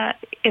det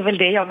är väl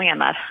det jag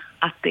menar,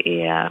 att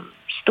det är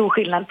stor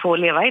skillnad på att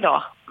leva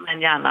idag med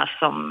en hjärna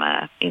som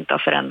inte har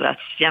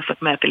förändrats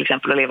jämfört med till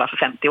exempel att leva för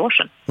 50 år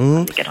sedan.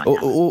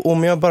 Och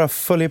om jag bara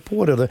följer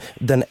på det,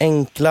 den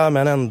enkla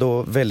men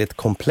ändå väldigt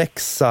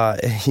komplexa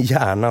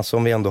hjärna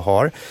som vi ändå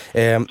har.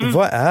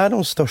 Vad är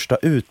de största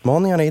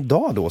utmaningarna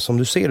idag då? Som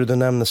du ser, du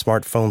nämner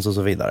smartphones och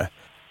så vidare.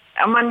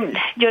 Ja, man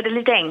gör det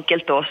lite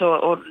enkelt då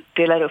och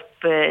delar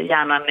upp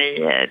hjärnan i,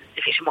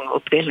 det finns ju många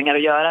uppdelningar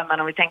att göra, men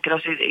om vi tänker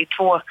oss i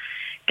två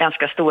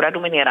ganska stora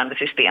dominerande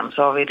system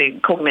så har vi det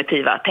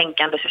kognitiva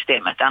tänkande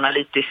systemet, det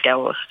analytiska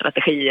och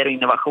strategier och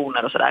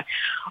innovationer och sådär.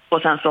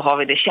 Och sen så har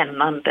vi det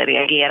kännande,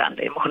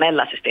 reagerande,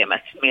 emotionella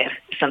systemet mer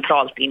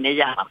centralt inne i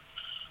hjärnan.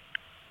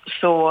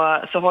 Så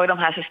har ju de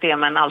här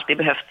systemen alltid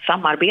behövt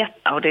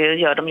samarbeta och det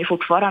gör de ju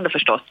fortfarande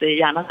förstås.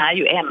 Hjärnan är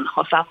ju en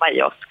och samma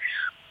i oss.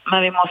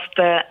 Men vi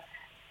måste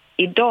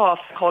idag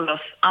förhålla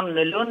oss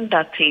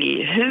annorlunda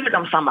till hur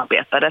de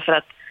samarbetar, därför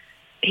att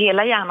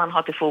hela hjärnan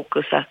har till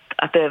fokus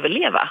att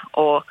överleva,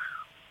 och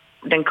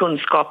den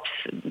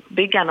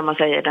kunskapsbyggande, om man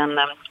säger,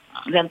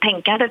 den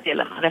tänkande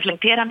delen,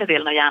 reflekterande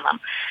delen av hjärnan,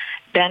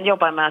 den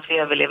jobbar med att vi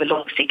överlever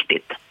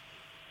långsiktigt,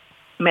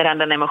 medan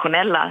den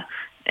emotionella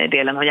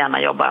delen av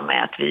hjärnan jobbar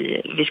med att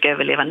vi ska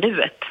överleva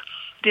nuet.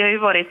 Det har ju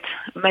varit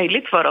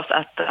möjligt för oss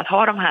att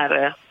ha de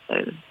här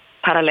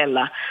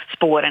parallella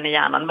spåren i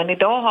hjärnan, men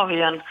idag har vi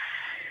ju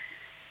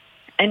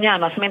en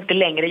hjärna som inte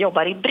längre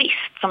jobbar i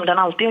brist som den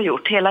alltid har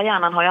gjort. Hela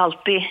hjärnan har ju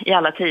alltid i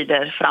alla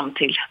tider fram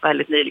till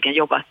väldigt nyligen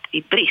jobbat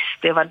i brist.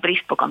 Det har varit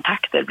brist på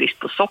kontakter, brist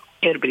på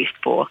socker,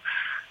 brist på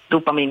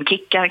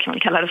dopaminkickar kan man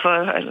kalla det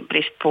för, eller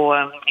brist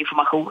på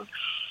information.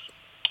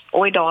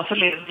 Och idag så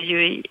lever vi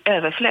ju i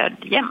överflöd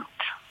jämt.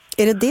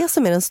 Är det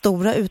som är den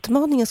stora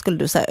utmaningen, skulle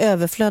du säga?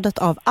 Överflödet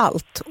av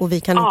allt, och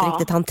vi kan inte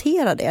riktigt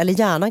hantera det, eller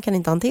hjärnan kan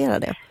inte hantera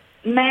det?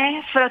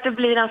 Nej, för att det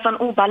blir en sån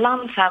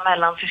obalans här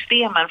mellan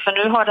systemen. För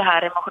nu har det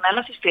här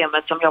emotionella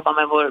systemet som jobbar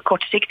med vår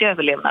kortsiktiga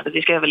överlevnad, att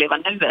vi ska överleva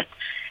nuet,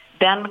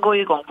 den går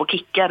ju igång på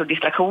kickar och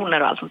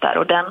distraktioner och allt sånt där.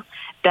 Och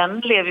den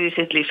lever ju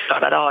sitt livs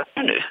glada dagar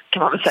nu,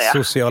 kan man väl säga.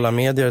 Sociala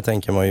medier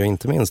tänker man ju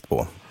inte minst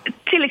på.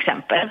 Till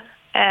exempel.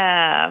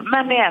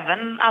 Men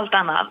även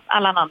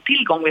all annan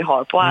tillgång vi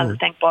har på all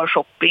tänkbar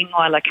shopping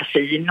och alla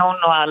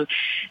kasinon och all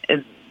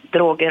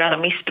droger, alla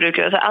missbruk.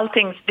 Alltså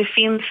allting, det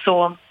finns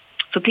så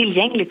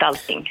tillgängligt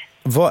allting.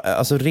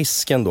 Alltså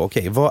risken då,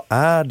 vad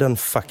är den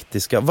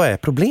faktiska, vad är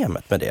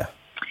problemet med det?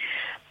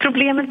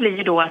 Problemet blir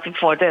ju då att vi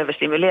får ett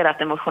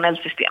överstimulerat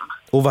emotionellt system.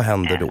 Och vad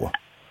händer då?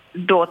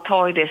 Då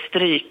tar ju det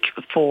stryk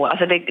på,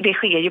 alltså det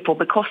sker ju på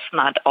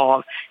bekostnad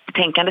av det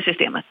tänkande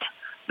systemet.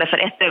 Därför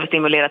ett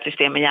överstimulerat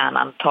system i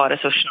hjärnan tar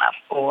resurserna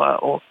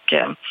och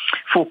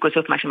fokus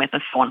och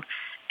uppmärksamheten från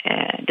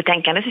det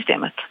tänkande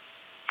systemet.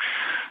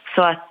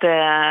 Så att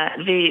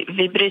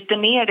vi bryter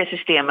ner det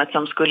systemet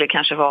som skulle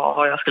kanske vara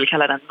vad jag skulle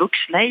kalla den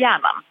vuxna i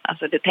hjärnan.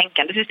 Alltså det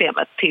tänkande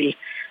systemet, till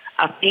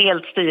att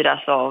helt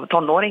styras av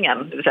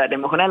tonåringen. Det vill säga det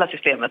emotionella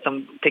systemet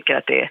som tycker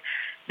att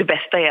det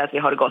bästa är att vi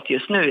har det gott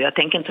just nu. Jag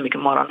tänker inte så mycket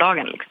på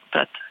morgondagen liksom, för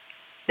att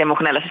det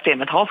emotionella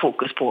systemet har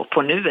fokus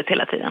på nuet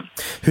hela tiden.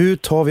 Hur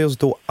tar vi oss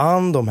då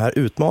an de här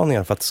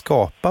utmaningarna för att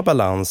skapa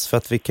balans? För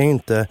att vi kan ju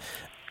inte...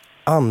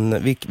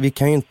 Vi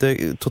kan ju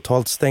inte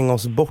totalt stänga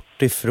oss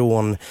bort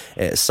ifrån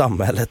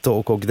samhället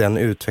och den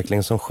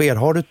utveckling som sker.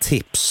 Har du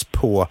tips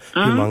på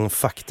hur man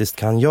faktiskt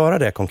kan göra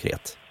det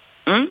konkret?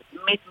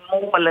 Mitt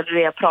mål, eller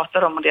det jag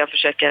pratar om och det jag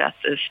försöker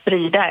att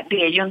sprida,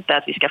 det är ju inte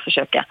att vi ska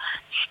försöka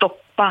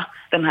stoppa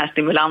den här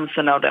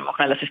stimulansen av det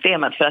emotionella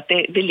systemet, för att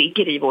det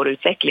ligger i vår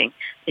utveckling,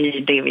 i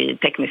det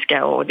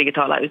tekniska och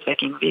digitala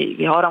utveckling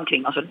vi har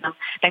omkring oss.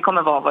 Den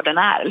kommer vara vad den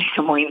är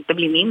liksom, och inte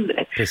bli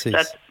mindre.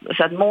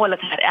 Så att målet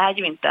här är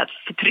ju inte att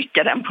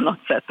förtrycka den på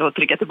något sätt och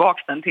trycka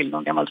tillbaka den till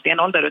någon gammal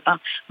stenålder, utan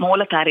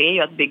målet här är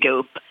ju att bygga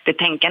upp det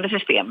tänkande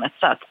systemet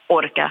så att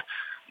orka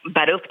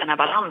bära upp den här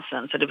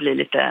balansen, så det blir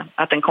lite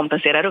att den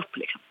kompenserar upp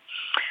liksom.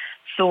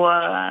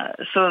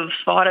 Så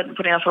svaret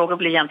på dina frågor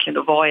blir egentligen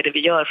då, vad är det vi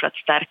gör för att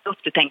stärka upp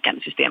det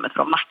tänkande systemet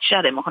för att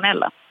matcha det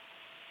emotionella?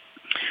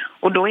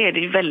 Och då är det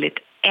ju väldigt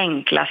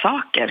enkla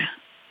saker.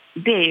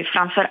 Det är ju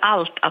framför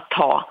allt att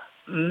ta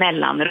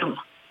mellanrum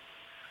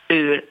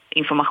ur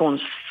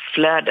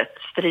informationsflödet,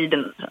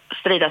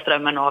 strida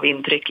strömmen av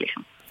intryck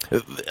liksom.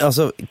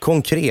 Alltså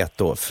konkret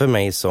då, för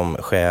mig som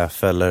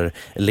chef eller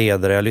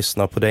ledare, jag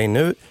lyssnar på dig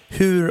nu,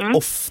 hur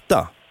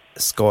ofta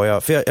ska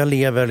jag, för jag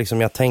lever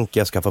liksom, jag tänker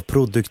jag ska vara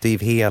produktiv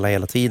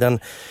hela tiden,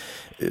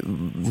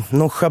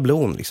 någon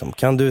schablon liksom.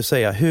 Kan du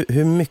säga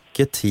hur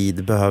mycket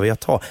tid behöver jag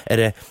ta? Är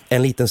det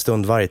en liten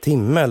stund varje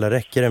timme, eller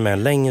räcker det med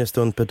en längre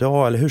stund per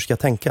dag, eller hur ska jag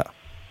tänka?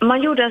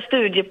 Man gjorde en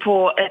studie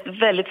på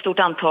ett väldigt stort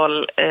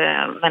antal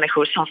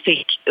människor som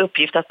fick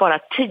uppgift att bara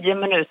 10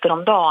 minuter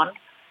om dagen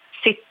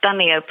sitta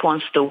ner på en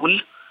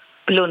stol,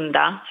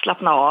 blunda,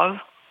 slappna av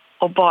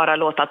och bara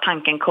låta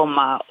tanken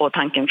komma och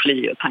tanken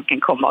fly och tanken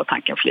komma och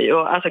tanken fly.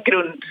 Och alltså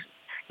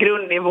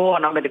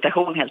grundnivån av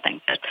meditation helt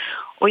enkelt.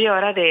 Och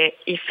göra det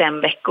i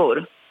 5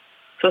 veckor,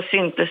 så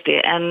syntes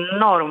det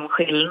enorm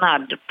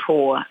skillnad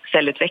på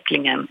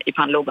cellutvecklingen i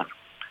pannloben.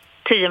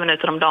 10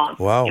 minuter om dagen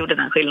gjorde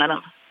den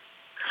skillnaden.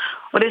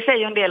 Och det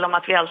säger en del om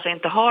att vi alltså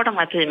inte har de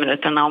här 10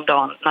 minuterna om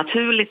dagen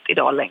naturligt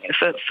idag längre.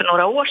 För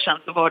några år sedan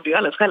så var det ju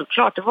alldeles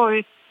självklart. Det var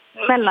ju,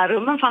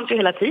 mellanrummen fanns ju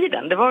hela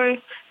tiden. Det var ju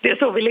det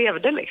så vi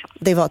levde liksom.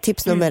 Det var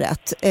tips nummer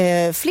 1.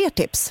 Fler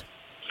tips?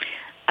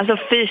 Alltså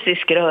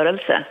fysisk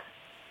rörelse.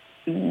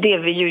 Det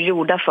vi ju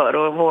gjorda för,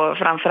 och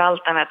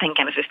framförallt det här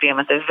tänkande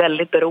systemet är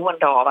väldigt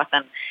beroende av att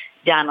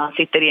hjärnan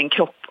sitter i en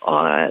kropp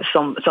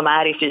som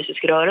är i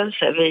fysisk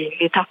rörelse.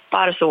 Vi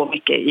tappar så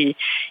mycket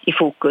i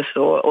fokus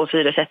och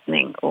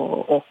syresättning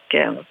och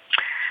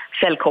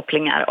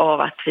cellkopplingar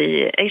av att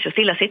vi är så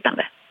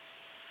stillasittande.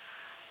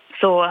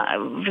 Så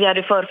vi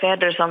hade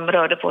förfäder som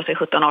rörde på sig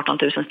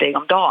 17-18 000 steg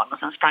om dagen och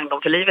sen sprang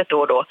de för livet då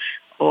och då.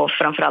 Och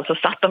framförallt så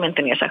satt de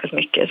inte ner särskilt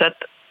mycket. Så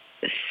att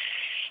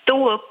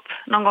stå upp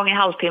någon gång i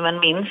halvtimmen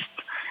minst,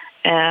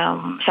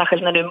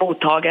 särskilt när du är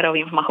mottagare av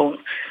information.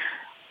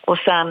 Och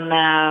sen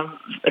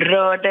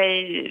rör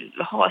dig,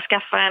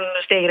 skaffa en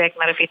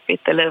stegräknare,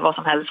 Fitbit eller vad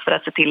som helst för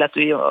att se till att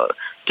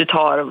du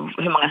tar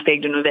hur många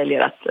steg du nu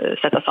väljer att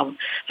sätta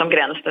som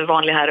gräns. Det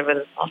vanliga här är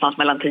väl någonstans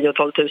mellan 10 och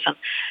 12 000.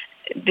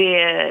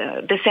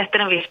 Det sätter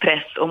en viss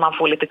press och man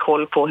får lite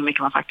koll på hur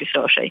mycket man faktiskt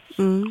rör sig.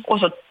 Och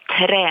så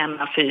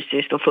träna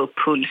fysiskt och få upp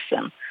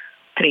pulsen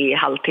 3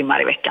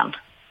 halvtimmar i veckan.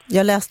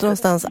 Jag läste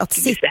någonstans att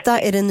sitta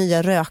är det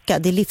nya röka.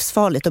 Det är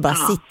livsfarligt att bara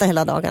sitta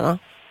hela dagarna.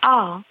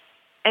 Ja.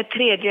 Ett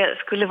tredje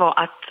skulle vara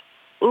att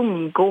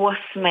umgås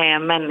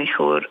med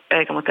människor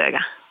öga mot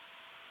öga.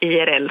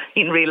 IRL,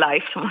 in real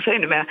life som man säger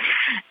nu med.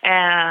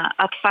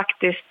 Att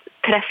faktiskt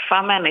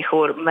träffa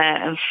människor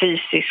med en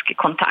fysisk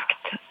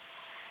kontakt.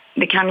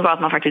 Det kan ju vara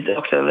att man faktiskt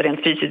också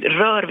rent fysiskt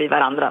rör vid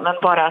varandra. Men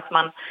bara att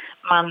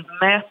man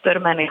möter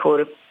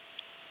människor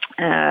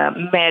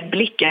med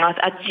blicken.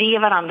 Att ge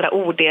varandra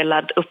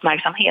odelad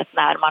uppmärksamhet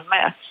när man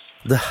möts.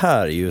 Det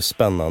här är ju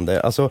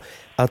spännande. Alltså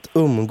att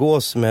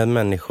umgås med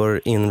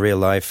människor in real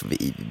life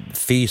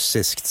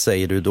fysiskt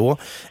säger du då.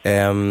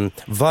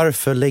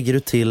 Varför lägger du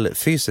till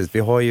fysiskt? Vi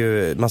har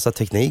ju massa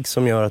teknik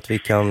som gör att vi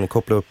kan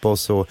koppla upp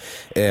oss och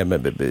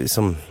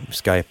som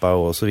Skypa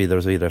och så vidare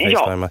och så vidare.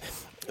 Ja.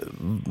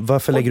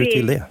 Varför lägger du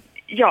till det?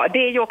 Ja, det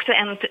är ju också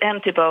en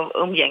typ av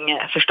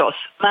umgänge förstås.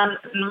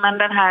 Men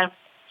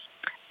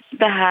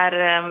det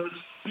här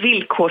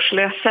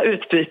villkorslösa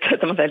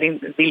utbytet,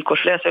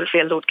 villkorslösa är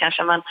fel ord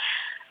kanske, men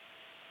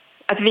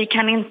att vi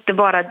kan inte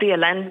bara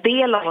dela en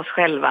del av oss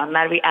själva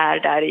när vi är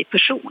där i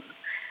person.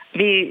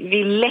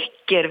 Vi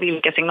läcker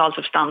vilka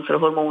signalsubstanser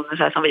och hormoner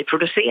så här, som vi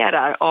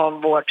producerar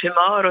av vårt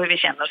humör och hur vi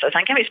känner oss.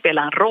 Sen kan vi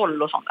spela en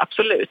roll och sånt,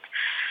 absolut.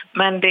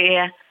 Men det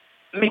är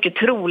mycket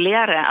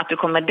troligare att du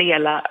kommer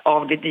dela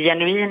av ditt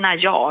genuina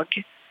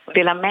jag.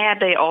 Dela med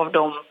dig av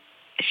de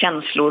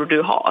känslor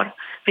du har.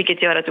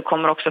 Vilket gör att du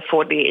kommer också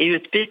få det i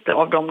utbyte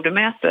av dem du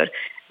möter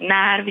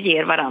när vi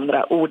ger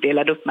varandra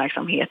odelad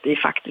uppmärksamhet i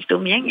faktiskt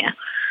umgänge.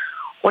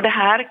 Och det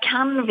här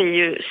kan vi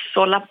ju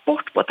sålla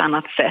bort på ett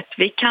annat sätt.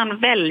 Vi kan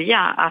välja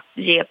att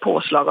ge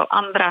påslag av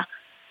andra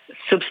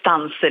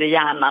substanser i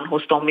hjärnan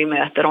hos dem vi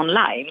möter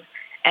online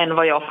än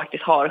vad jag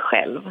faktiskt har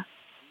själv.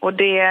 Och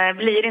det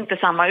blir inte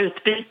samma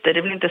utbyte,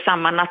 det blir inte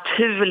samma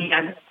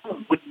naturliga,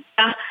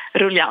 goda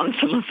rullians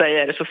som man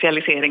säger,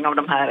 socialisering av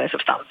de här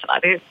substanserna.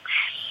 Det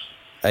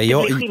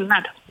blir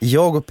skillnad.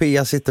 Jag och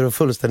Pia sitter och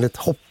fullständigt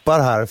hoppar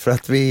här för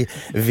att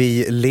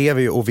vi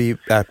lever ju och vi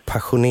är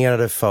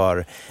passionerade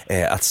för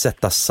att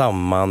sätta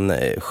samman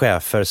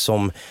chefer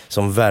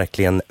som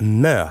verkligen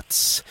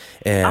möts.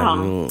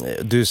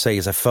 Du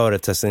säger så här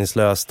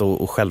förutsättningslöst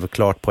och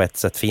självklart på ett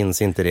sätt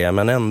finns inte det,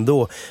 men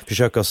ändå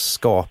försöka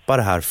skapa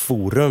det här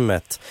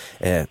forumet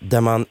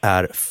där man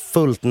är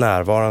fullt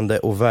närvarande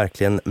och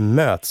verkligen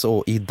möts.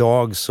 Och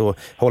idag så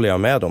håller jag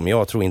med om,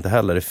 jag tror inte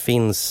heller det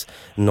finns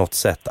något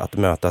sätt att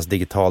mötas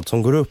digitalt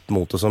som går upp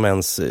mot och som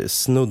ens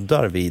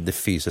snuddar vid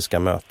det fysiska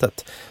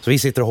mötet. Så vi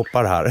sitter och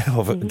hoppar här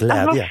av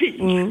glädje.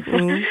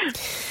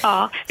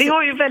 Ja, vi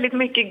har ju väldigt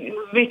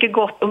mycket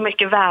gott och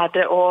mycket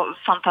värde och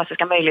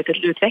fantastiska möjligheter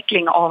till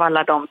utveckling av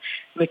alla de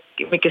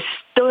mycket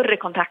större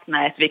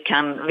kontaktnät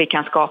vi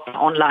kan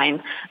skapa online.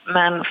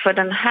 Men för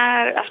den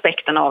här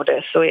aspekten av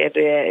det så är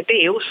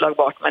det är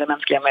oslagbart med det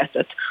mänskliga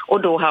mötet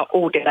och då ha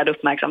odelad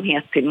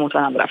uppmärksamhet mot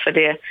varandra, för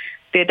det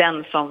är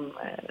den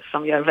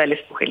som gör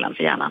väldigt stor skillnad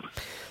för hjärnan.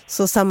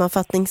 Så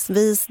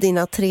sammanfattningsvis,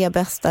 dina 3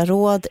 bästa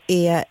råd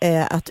är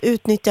att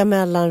utnyttja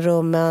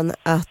mellanrummen,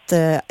 att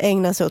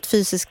ägna sig åt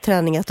fysisk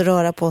träning, att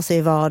röra på sig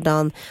i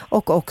vardagen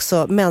och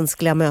också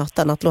mänskliga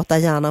möten, att låta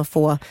hjärnan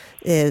få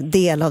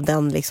del av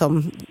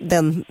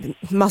den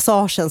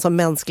massagen som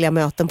mänskliga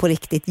möten på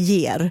riktigt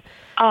ger.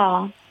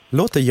 Ja.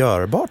 Låter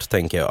görbart,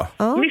 tänker jag.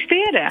 Ja. Visst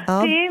är det. Ja.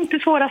 Det är inte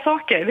svåra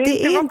saker.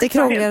 Det är inte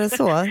krångligare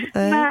så.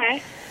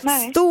 Nej.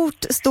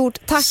 Stort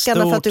tack,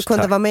 Anna, för att du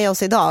kunde vara med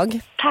oss idag.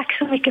 Tack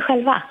så mycket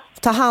själva.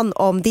 Ta hand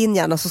om din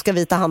hjärna så ska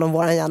vi ta hand om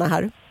våran hjärna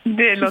här.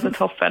 Det låter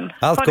toppen.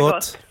 Allt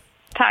gott.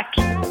 Tack.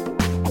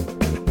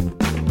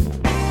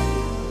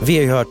 Vi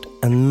har ju hört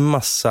en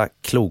massa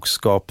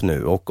klokskap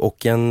nu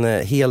och en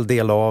hel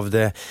del av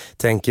det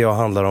tänker jag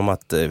handlar om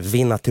att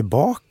vinna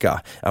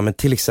tillbaka, ja, men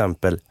till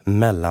exempel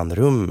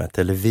mellanrummet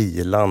eller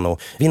vilan,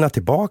 och vinna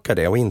tillbaka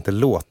det och inte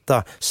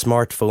låta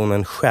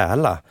smartphonen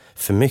stjäla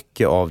för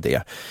mycket av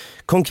det.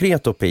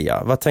 Konkret då,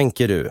 Pia, vad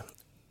tänker du?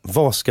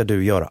 Vad ska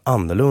du göra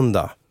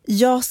annorlunda?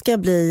 Jag ska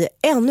bli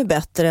ännu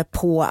bättre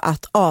på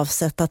att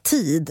avsätta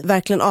tid,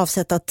 verkligen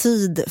avsätta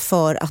tid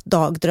för att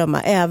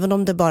dagdrömma, även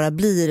om det bara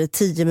blir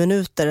 10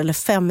 minuter eller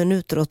 5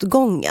 minuter åt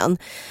gången.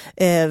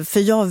 För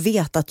jag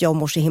vet att jag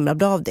mår så himla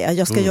bra av det.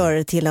 Jag ska göra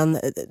det till en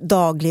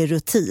daglig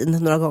rutin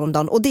några gånger om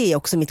dagen, och det är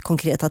också mitt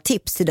konkreta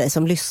tips till dig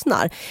som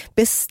lyssnar.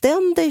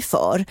 Bestäm dig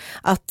för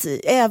att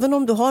även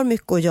om du har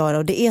mycket att göra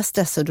och det är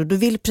stressigt och du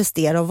vill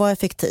prestera och vara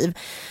effektiv,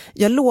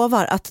 jag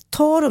lovar att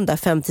ta de där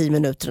 5-10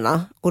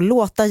 minuterna och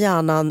låta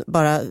hjärnan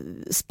bara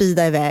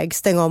spida iväg,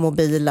 stänga av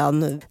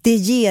mobilen. Det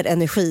ger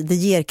energi, det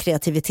ger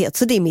kreativitet.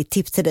 Så det är mitt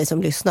tips till dig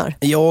som lyssnar.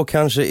 Ja,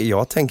 kanske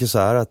jag tänker så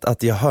här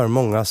att jag hör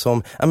många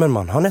som, ja, men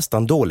man har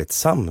nästan dåligt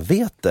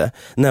samvete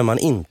när man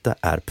inte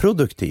är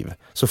produktiv.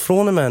 Så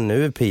från och med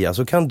nu, Pia,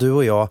 så kan du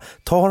och jag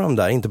ta de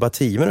där, inte bara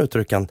 10 minuter,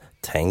 utan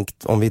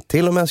tänkt om vi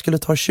till och med skulle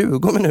ta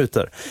 20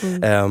 minuter.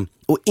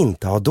 Och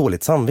inte ha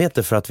dåligt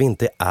samvete för att vi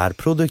inte är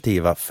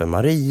produktiva. För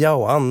Maria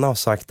och Anna har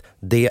sagt,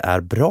 det är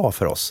bra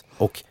för oss.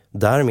 Och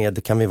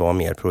därmed kan vi vara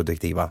mer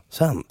produktiva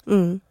sen.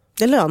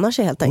 Det lönar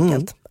sig helt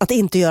enkelt att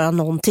inte göra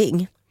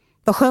någonting.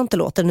 Vad skönt det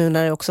låter nu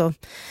när det också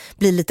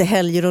blir lite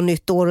helger och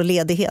nytt år och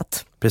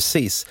ledighet.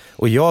 Precis.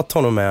 Och jag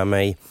tar nog med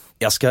mig,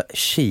 jag ska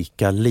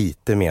kika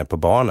lite mer på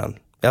barnen.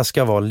 Jag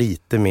ska vara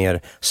lite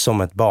mer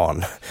som ett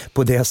barn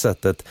på det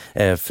sättet.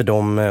 För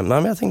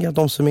jag tänker att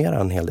de summerar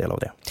en hel del av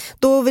det.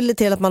 Då vill det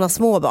till att man har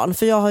små barn.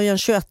 För jag har ju en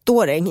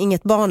 21-åring,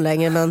 inget barn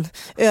längre, men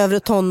övre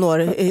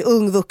tonår,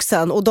 ung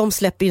vuxen. Och de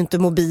släpper ju inte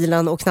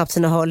mobilen och knappt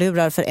sina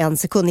hörlurar för 1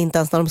 sekund, inte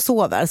ens när de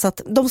sover. Så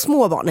att de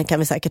små barnen kan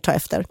vi säkert ta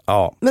efter.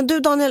 Ja. Men du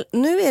Daniel,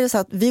 nu är det så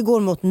att vi går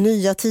mot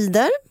nya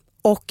tider.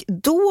 Och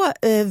då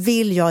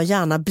vill jag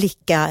gärna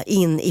blicka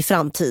in i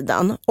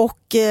framtiden, och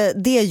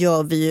det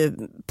gör vi ju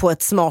på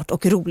ett smart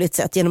och roligt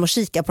sätt genom att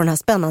kika på den här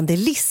spännande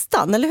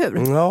listan, eller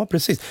hur? Ja,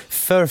 precis.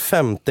 För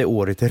 5:e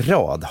året i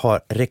rad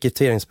har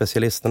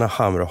rekryteringsspecialisterna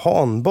Hammer och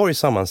Hanborg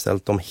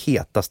sammanställt de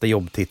hetaste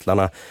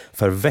jobbtitlarna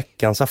för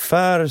veckans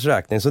affärers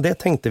räkning. Så det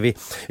tänkte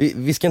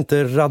vi ska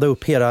inte radda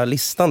upp hela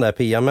listan där,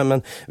 Pia,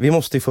 men vi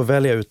måste ju få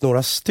välja ut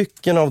några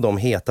stycken av de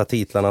heta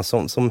titlarna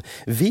som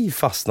vi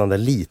fastnade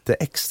lite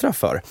extra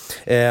för.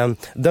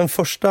 Den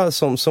första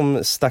som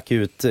stack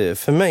ut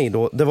för mig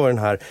då, det var den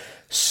här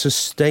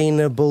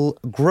Sustainable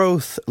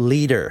Growth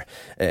Leader.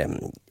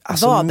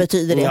 Alltså, vad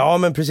betyder det? Ja,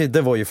 men precis,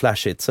 det var ju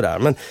flashigt sådär.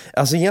 Men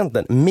alltså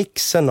egentligen,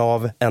 mixen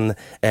av en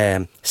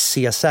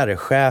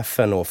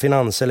CSR-chefen och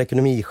finans- eller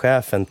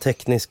ekonomichefen,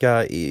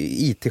 tekniska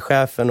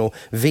IT-chefen och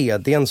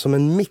vdn som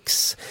en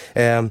mix.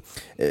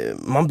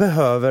 Man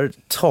behöver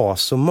ta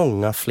så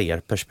många fler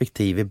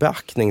perspektiv i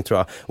beaktning, tror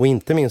jag. Och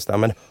inte minst där,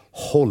 men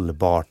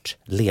hållbart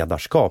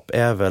ledarskap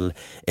är väl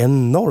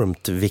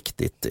enormt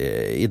viktigt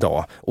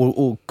idag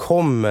och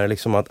kommer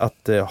liksom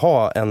att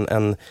ha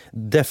en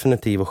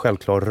definitiv och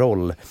självklar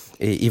roll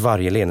i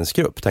varje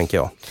ledningsgrupp, tänker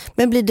jag.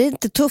 Men blir det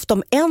inte tufft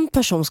om en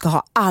person ska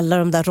ha alla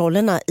de där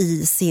rollerna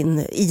i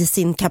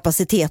sin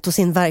kapacitet och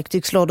sin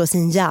verktygslåda och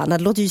sin hjärna?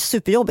 Det låter ju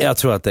superjobbigt. Jag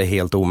tror att det är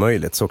helt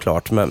omöjligt,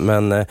 såklart.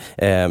 Men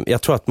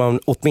jag tror att man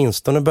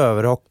åtminstone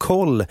behöver ha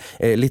koll,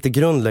 lite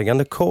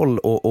grundläggande koll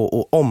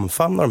och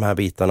omfamna de här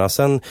bitarna.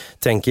 Sen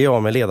tänker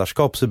jag, med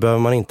ledarskap så behöver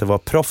man inte vara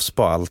proffs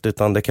på allt,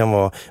 utan det kan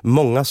vara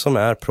många som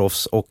är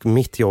proffs, och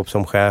mitt jobb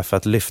som chef är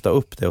att lyfta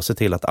upp det och se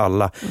till att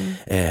alla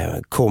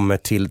kommer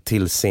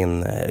till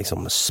sin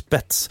liksom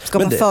spets.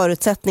 Skapa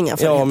förutsättningar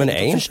för ja, men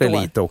är inte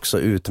lite också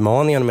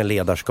utmaningen med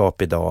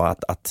ledarskap idag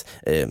att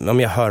om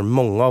jag hör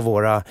många av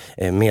våra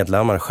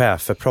medlemmar,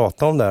 chefer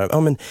prata om det här, ja,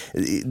 men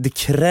det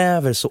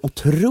kräver så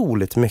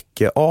otroligt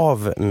mycket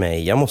av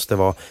mig. Jag måste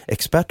vara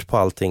expert på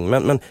allting,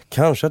 men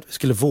kanske att vi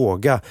skulle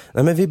våga.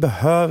 Nej, men vi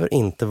behöver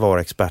inte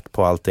vara expert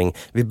på allting.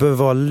 Vi behöver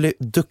vara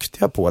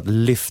duktiga på att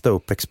lyfta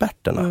upp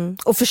experterna.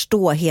 Och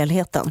förstå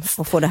helheten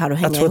och få det här att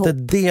hänga ihop. Jag tror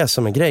att det är det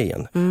som är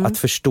grejen. Att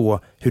förstå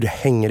hur det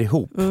hänger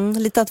ihop.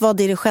 Lite att vara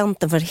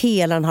dirigenten för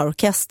hela den här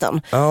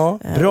orkestern. Ja,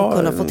 bra. Och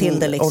kunna få till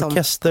det liksom.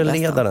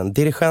 Orkesterledaren,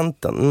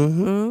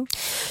 dirigenten.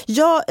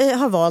 Jag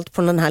har valt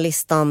på den här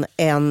listan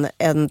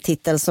en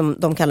titel som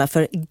de kallar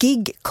för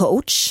gig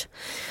coach.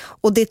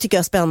 Och det tycker jag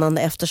är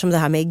spännande eftersom det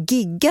här med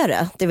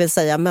giggare, det vill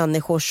säga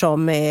människor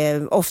som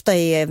ofta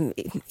är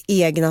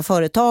egna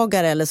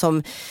företagare eller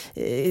som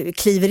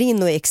kliver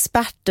in och är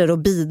experter och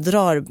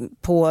bidrar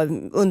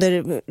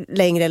under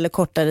längre eller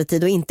kortare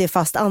tid och inte är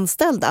fast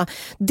anställda.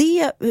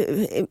 Det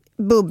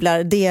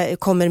bubblar, det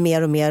kommer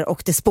mer och mer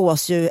och det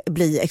spås ju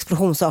bli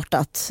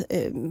explosionsartat.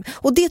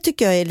 Och det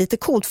tycker jag är lite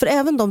coolt, för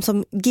även de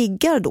som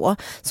giggar då,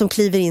 som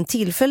kliver in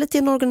tillfälligt i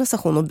en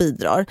organisation och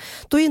bidrar,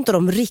 då är ju inte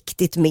de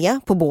riktigt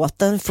med på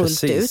båten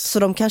fullt ut, så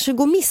de kanske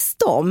går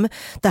miste om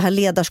det här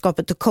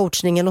ledarskapet och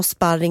coachningen och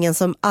sparringen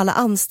som alla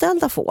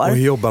anställda får. Och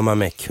hur jobbar man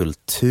med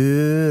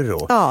kultur?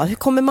 Och... Ja, hur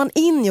kommer man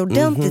in i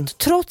ordentligt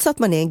trots att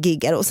man är en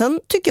giggare? Och sen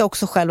tycker jag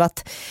också själv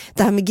att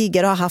det här med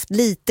giggare har haft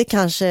lite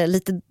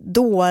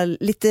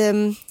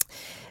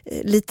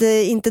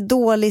inte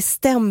dålig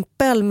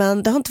stämpel,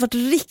 men det har inte varit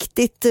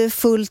riktigt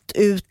fullt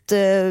ut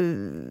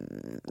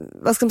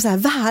vad ska man säga,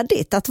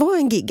 värdigt att vara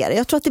en giggare.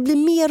 Jag tror att det blir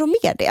mer och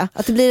mer det.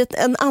 Att det blir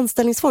en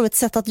anställningsform, ett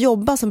sätt att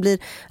jobba som blir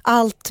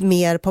allt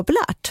mer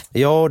populärt.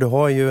 Ja, du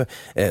har ju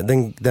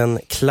den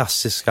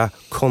klassiska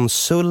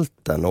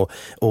konsulten och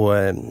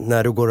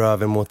när du går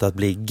över mot att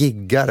bli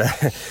giggare.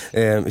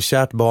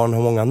 Kärt barn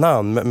har många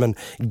namn, men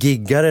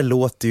giggare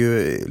låter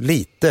ju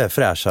lite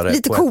fräschare.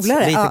 Lite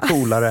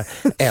coolare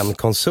än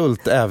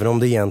konsult, även om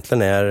det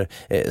egentligen är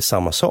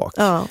samma sak.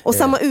 Ja, och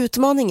samma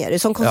utmaning är det.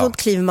 Som konsult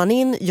kliver man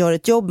in, gör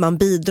ett jobb, man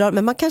bidrar,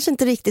 men man kanske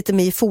inte riktigt är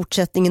med i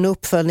fortsättningen och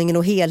uppföljningen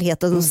och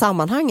helheten och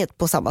sammanhanget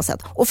på samma sätt.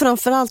 Och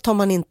framförallt har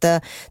man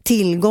inte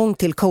tillgång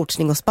till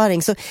coachning och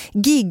sparring. Så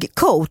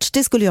gig-coach,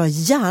 det skulle jag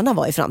gärna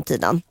vara i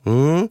framtiden.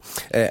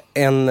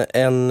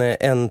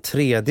 En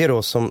tredje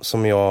då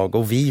som jag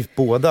och vi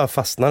båda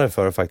fastnade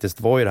för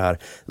faktiskt var ju det här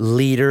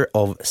leader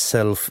of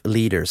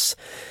self-leaders.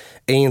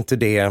 Är inte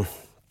det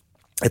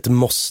ett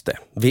måste?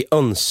 Vi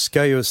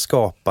önskar ju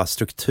skapa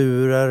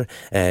strukturer,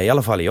 i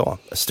alla fall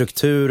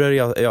strukturer.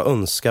 Jag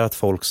önskar att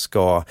folk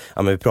ska,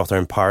 vi pratar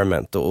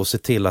empowerment och se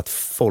till att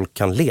folk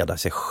kan leda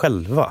sig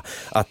själva.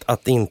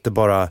 Att inte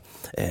bara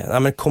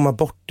komma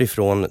bort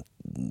ifrån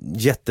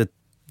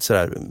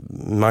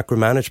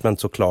micromanagement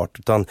såklart,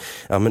 utan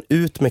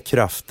ut med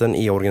kraften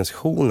i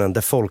organisationen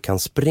där folk kan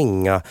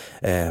springa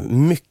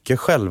mycket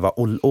själva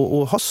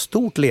och ha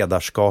stort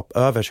ledarskap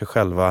över sig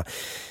själva.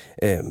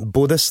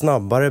 Både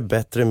snabbare,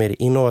 bättre, mer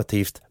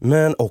innovativt,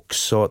 men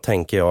också,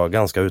 tänker jag,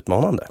 ganska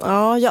utmanande.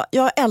 Ja,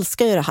 jag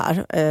älskar ju det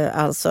här.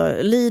 Alltså,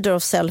 leader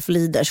of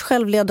self-leaders.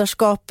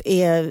 Självledarskap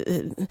är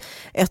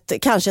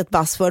kanske ett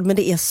buzzword, men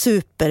det är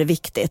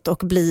superviktigt och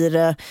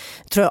blir,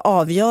 tror jag,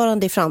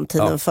 avgörande i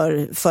framtiden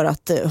för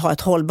att ha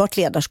ett hållbart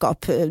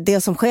ledarskap. Det är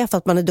som chef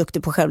att man är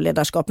duktig på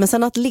självledarskap, men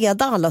sen att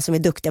leda alla som är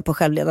duktiga på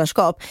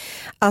självledarskap.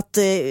 Att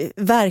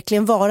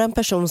verkligen vara en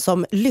person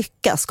som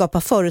lyckas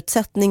skapa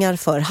förutsättningar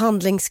för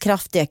handlingskraftiga,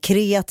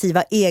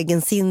 kreativa,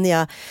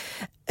 egensinniga,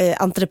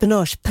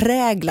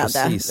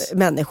 entreprenörspräglade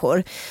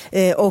människor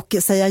och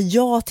säga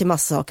ja till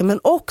massa saker, men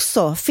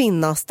också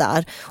finnas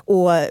där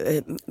och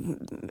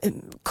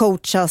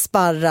coacha,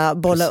 sparra,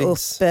 bolla upp,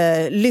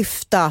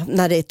 lyfta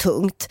när det är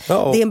tungt. Det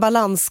är en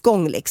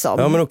balansgång liksom.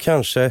 Ja, men och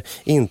kanske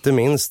inte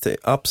minst,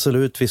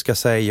 absolut vi ska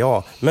säga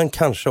ja, men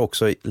kanske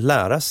också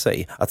lära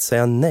sig att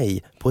säga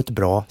nej på ett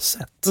bra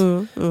sätt.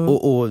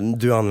 Och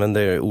du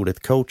använder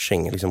ordet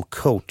coaching, liksom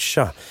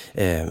coacha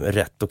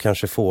rätt och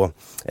kanske få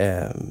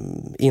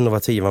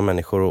innovativa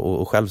människor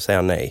och själv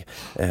säga nej.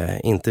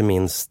 Inte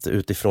minst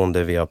utifrån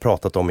det vi har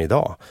pratat om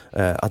idag.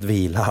 Att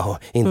vila och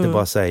inte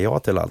bara säga ja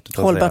till allt.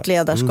 Utan hållbart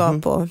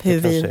ledarskap och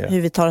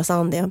hur vi tar oss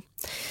an det.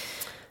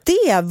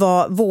 Det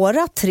var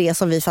våra 3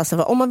 som vi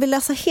fastnade för. Om man vill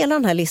läsa hela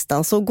den här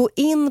listan så gå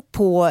in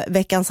på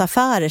Veckans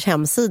Affärers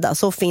hemsida,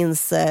 så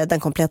finns den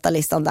kompletta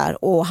listan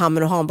där. Och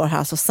Hammer och Hanborg har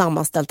alltså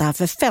sammanställt det här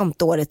för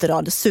 5:e året i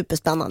rad.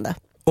 Superspännande.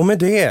 Och med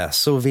det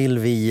så vill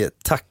vi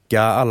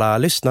tacka alla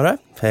lyssnare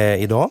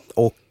idag,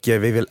 och vi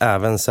vill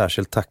även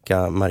särskilt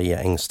tacka Maria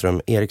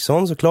Engström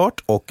Eriksson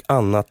såklart och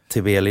Anna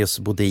Tibelius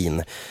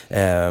Bodin.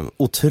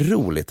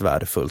 Otroligt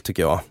värdefullt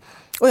tycker jag.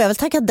 Och jag vill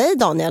tacka dig,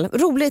 Daniel.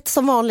 Roligt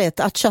som vanligt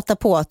att chatta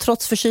på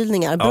trots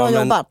förkylningar. Bra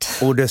jobbat.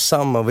 Och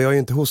detsamma. Vi har ju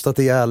inte hostat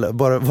ihjäl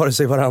vare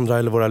sig varandra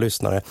eller våra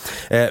lyssnare.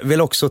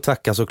 Vill också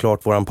tacka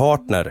såklart våran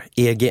partner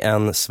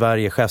EGN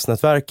Sverige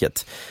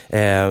Chefsnätverket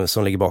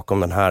som ligger bakom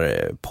den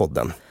här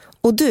podden.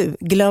 Och du,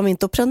 glöm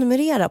inte att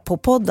prenumerera på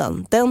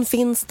podden. Den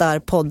finns där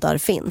poddar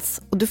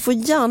finns. Och du får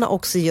gärna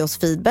också ge oss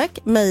feedback.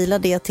 Maila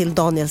det till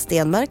Daniel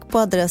Stenmark på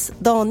adress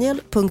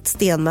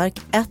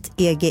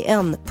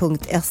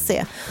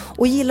daniel.stenmark@egn.se.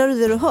 Och gillar du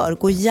det du hör,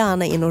 gå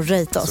gärna in och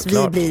rate oss.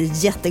 Såklart. Vi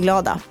blir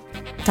jätteglada.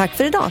 Tack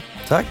för idag.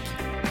 Tack.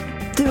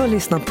 Du har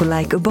lyssnat på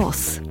Like a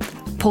Boss.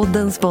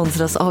 Podden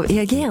sponsras av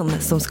EGN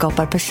som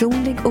skapar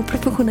personlig och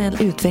professionell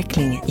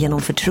utveckling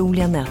genom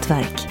förtroliga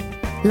nätverk.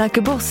 Like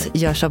a Boss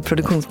görs av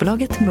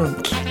produktionsbolaget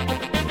Munk.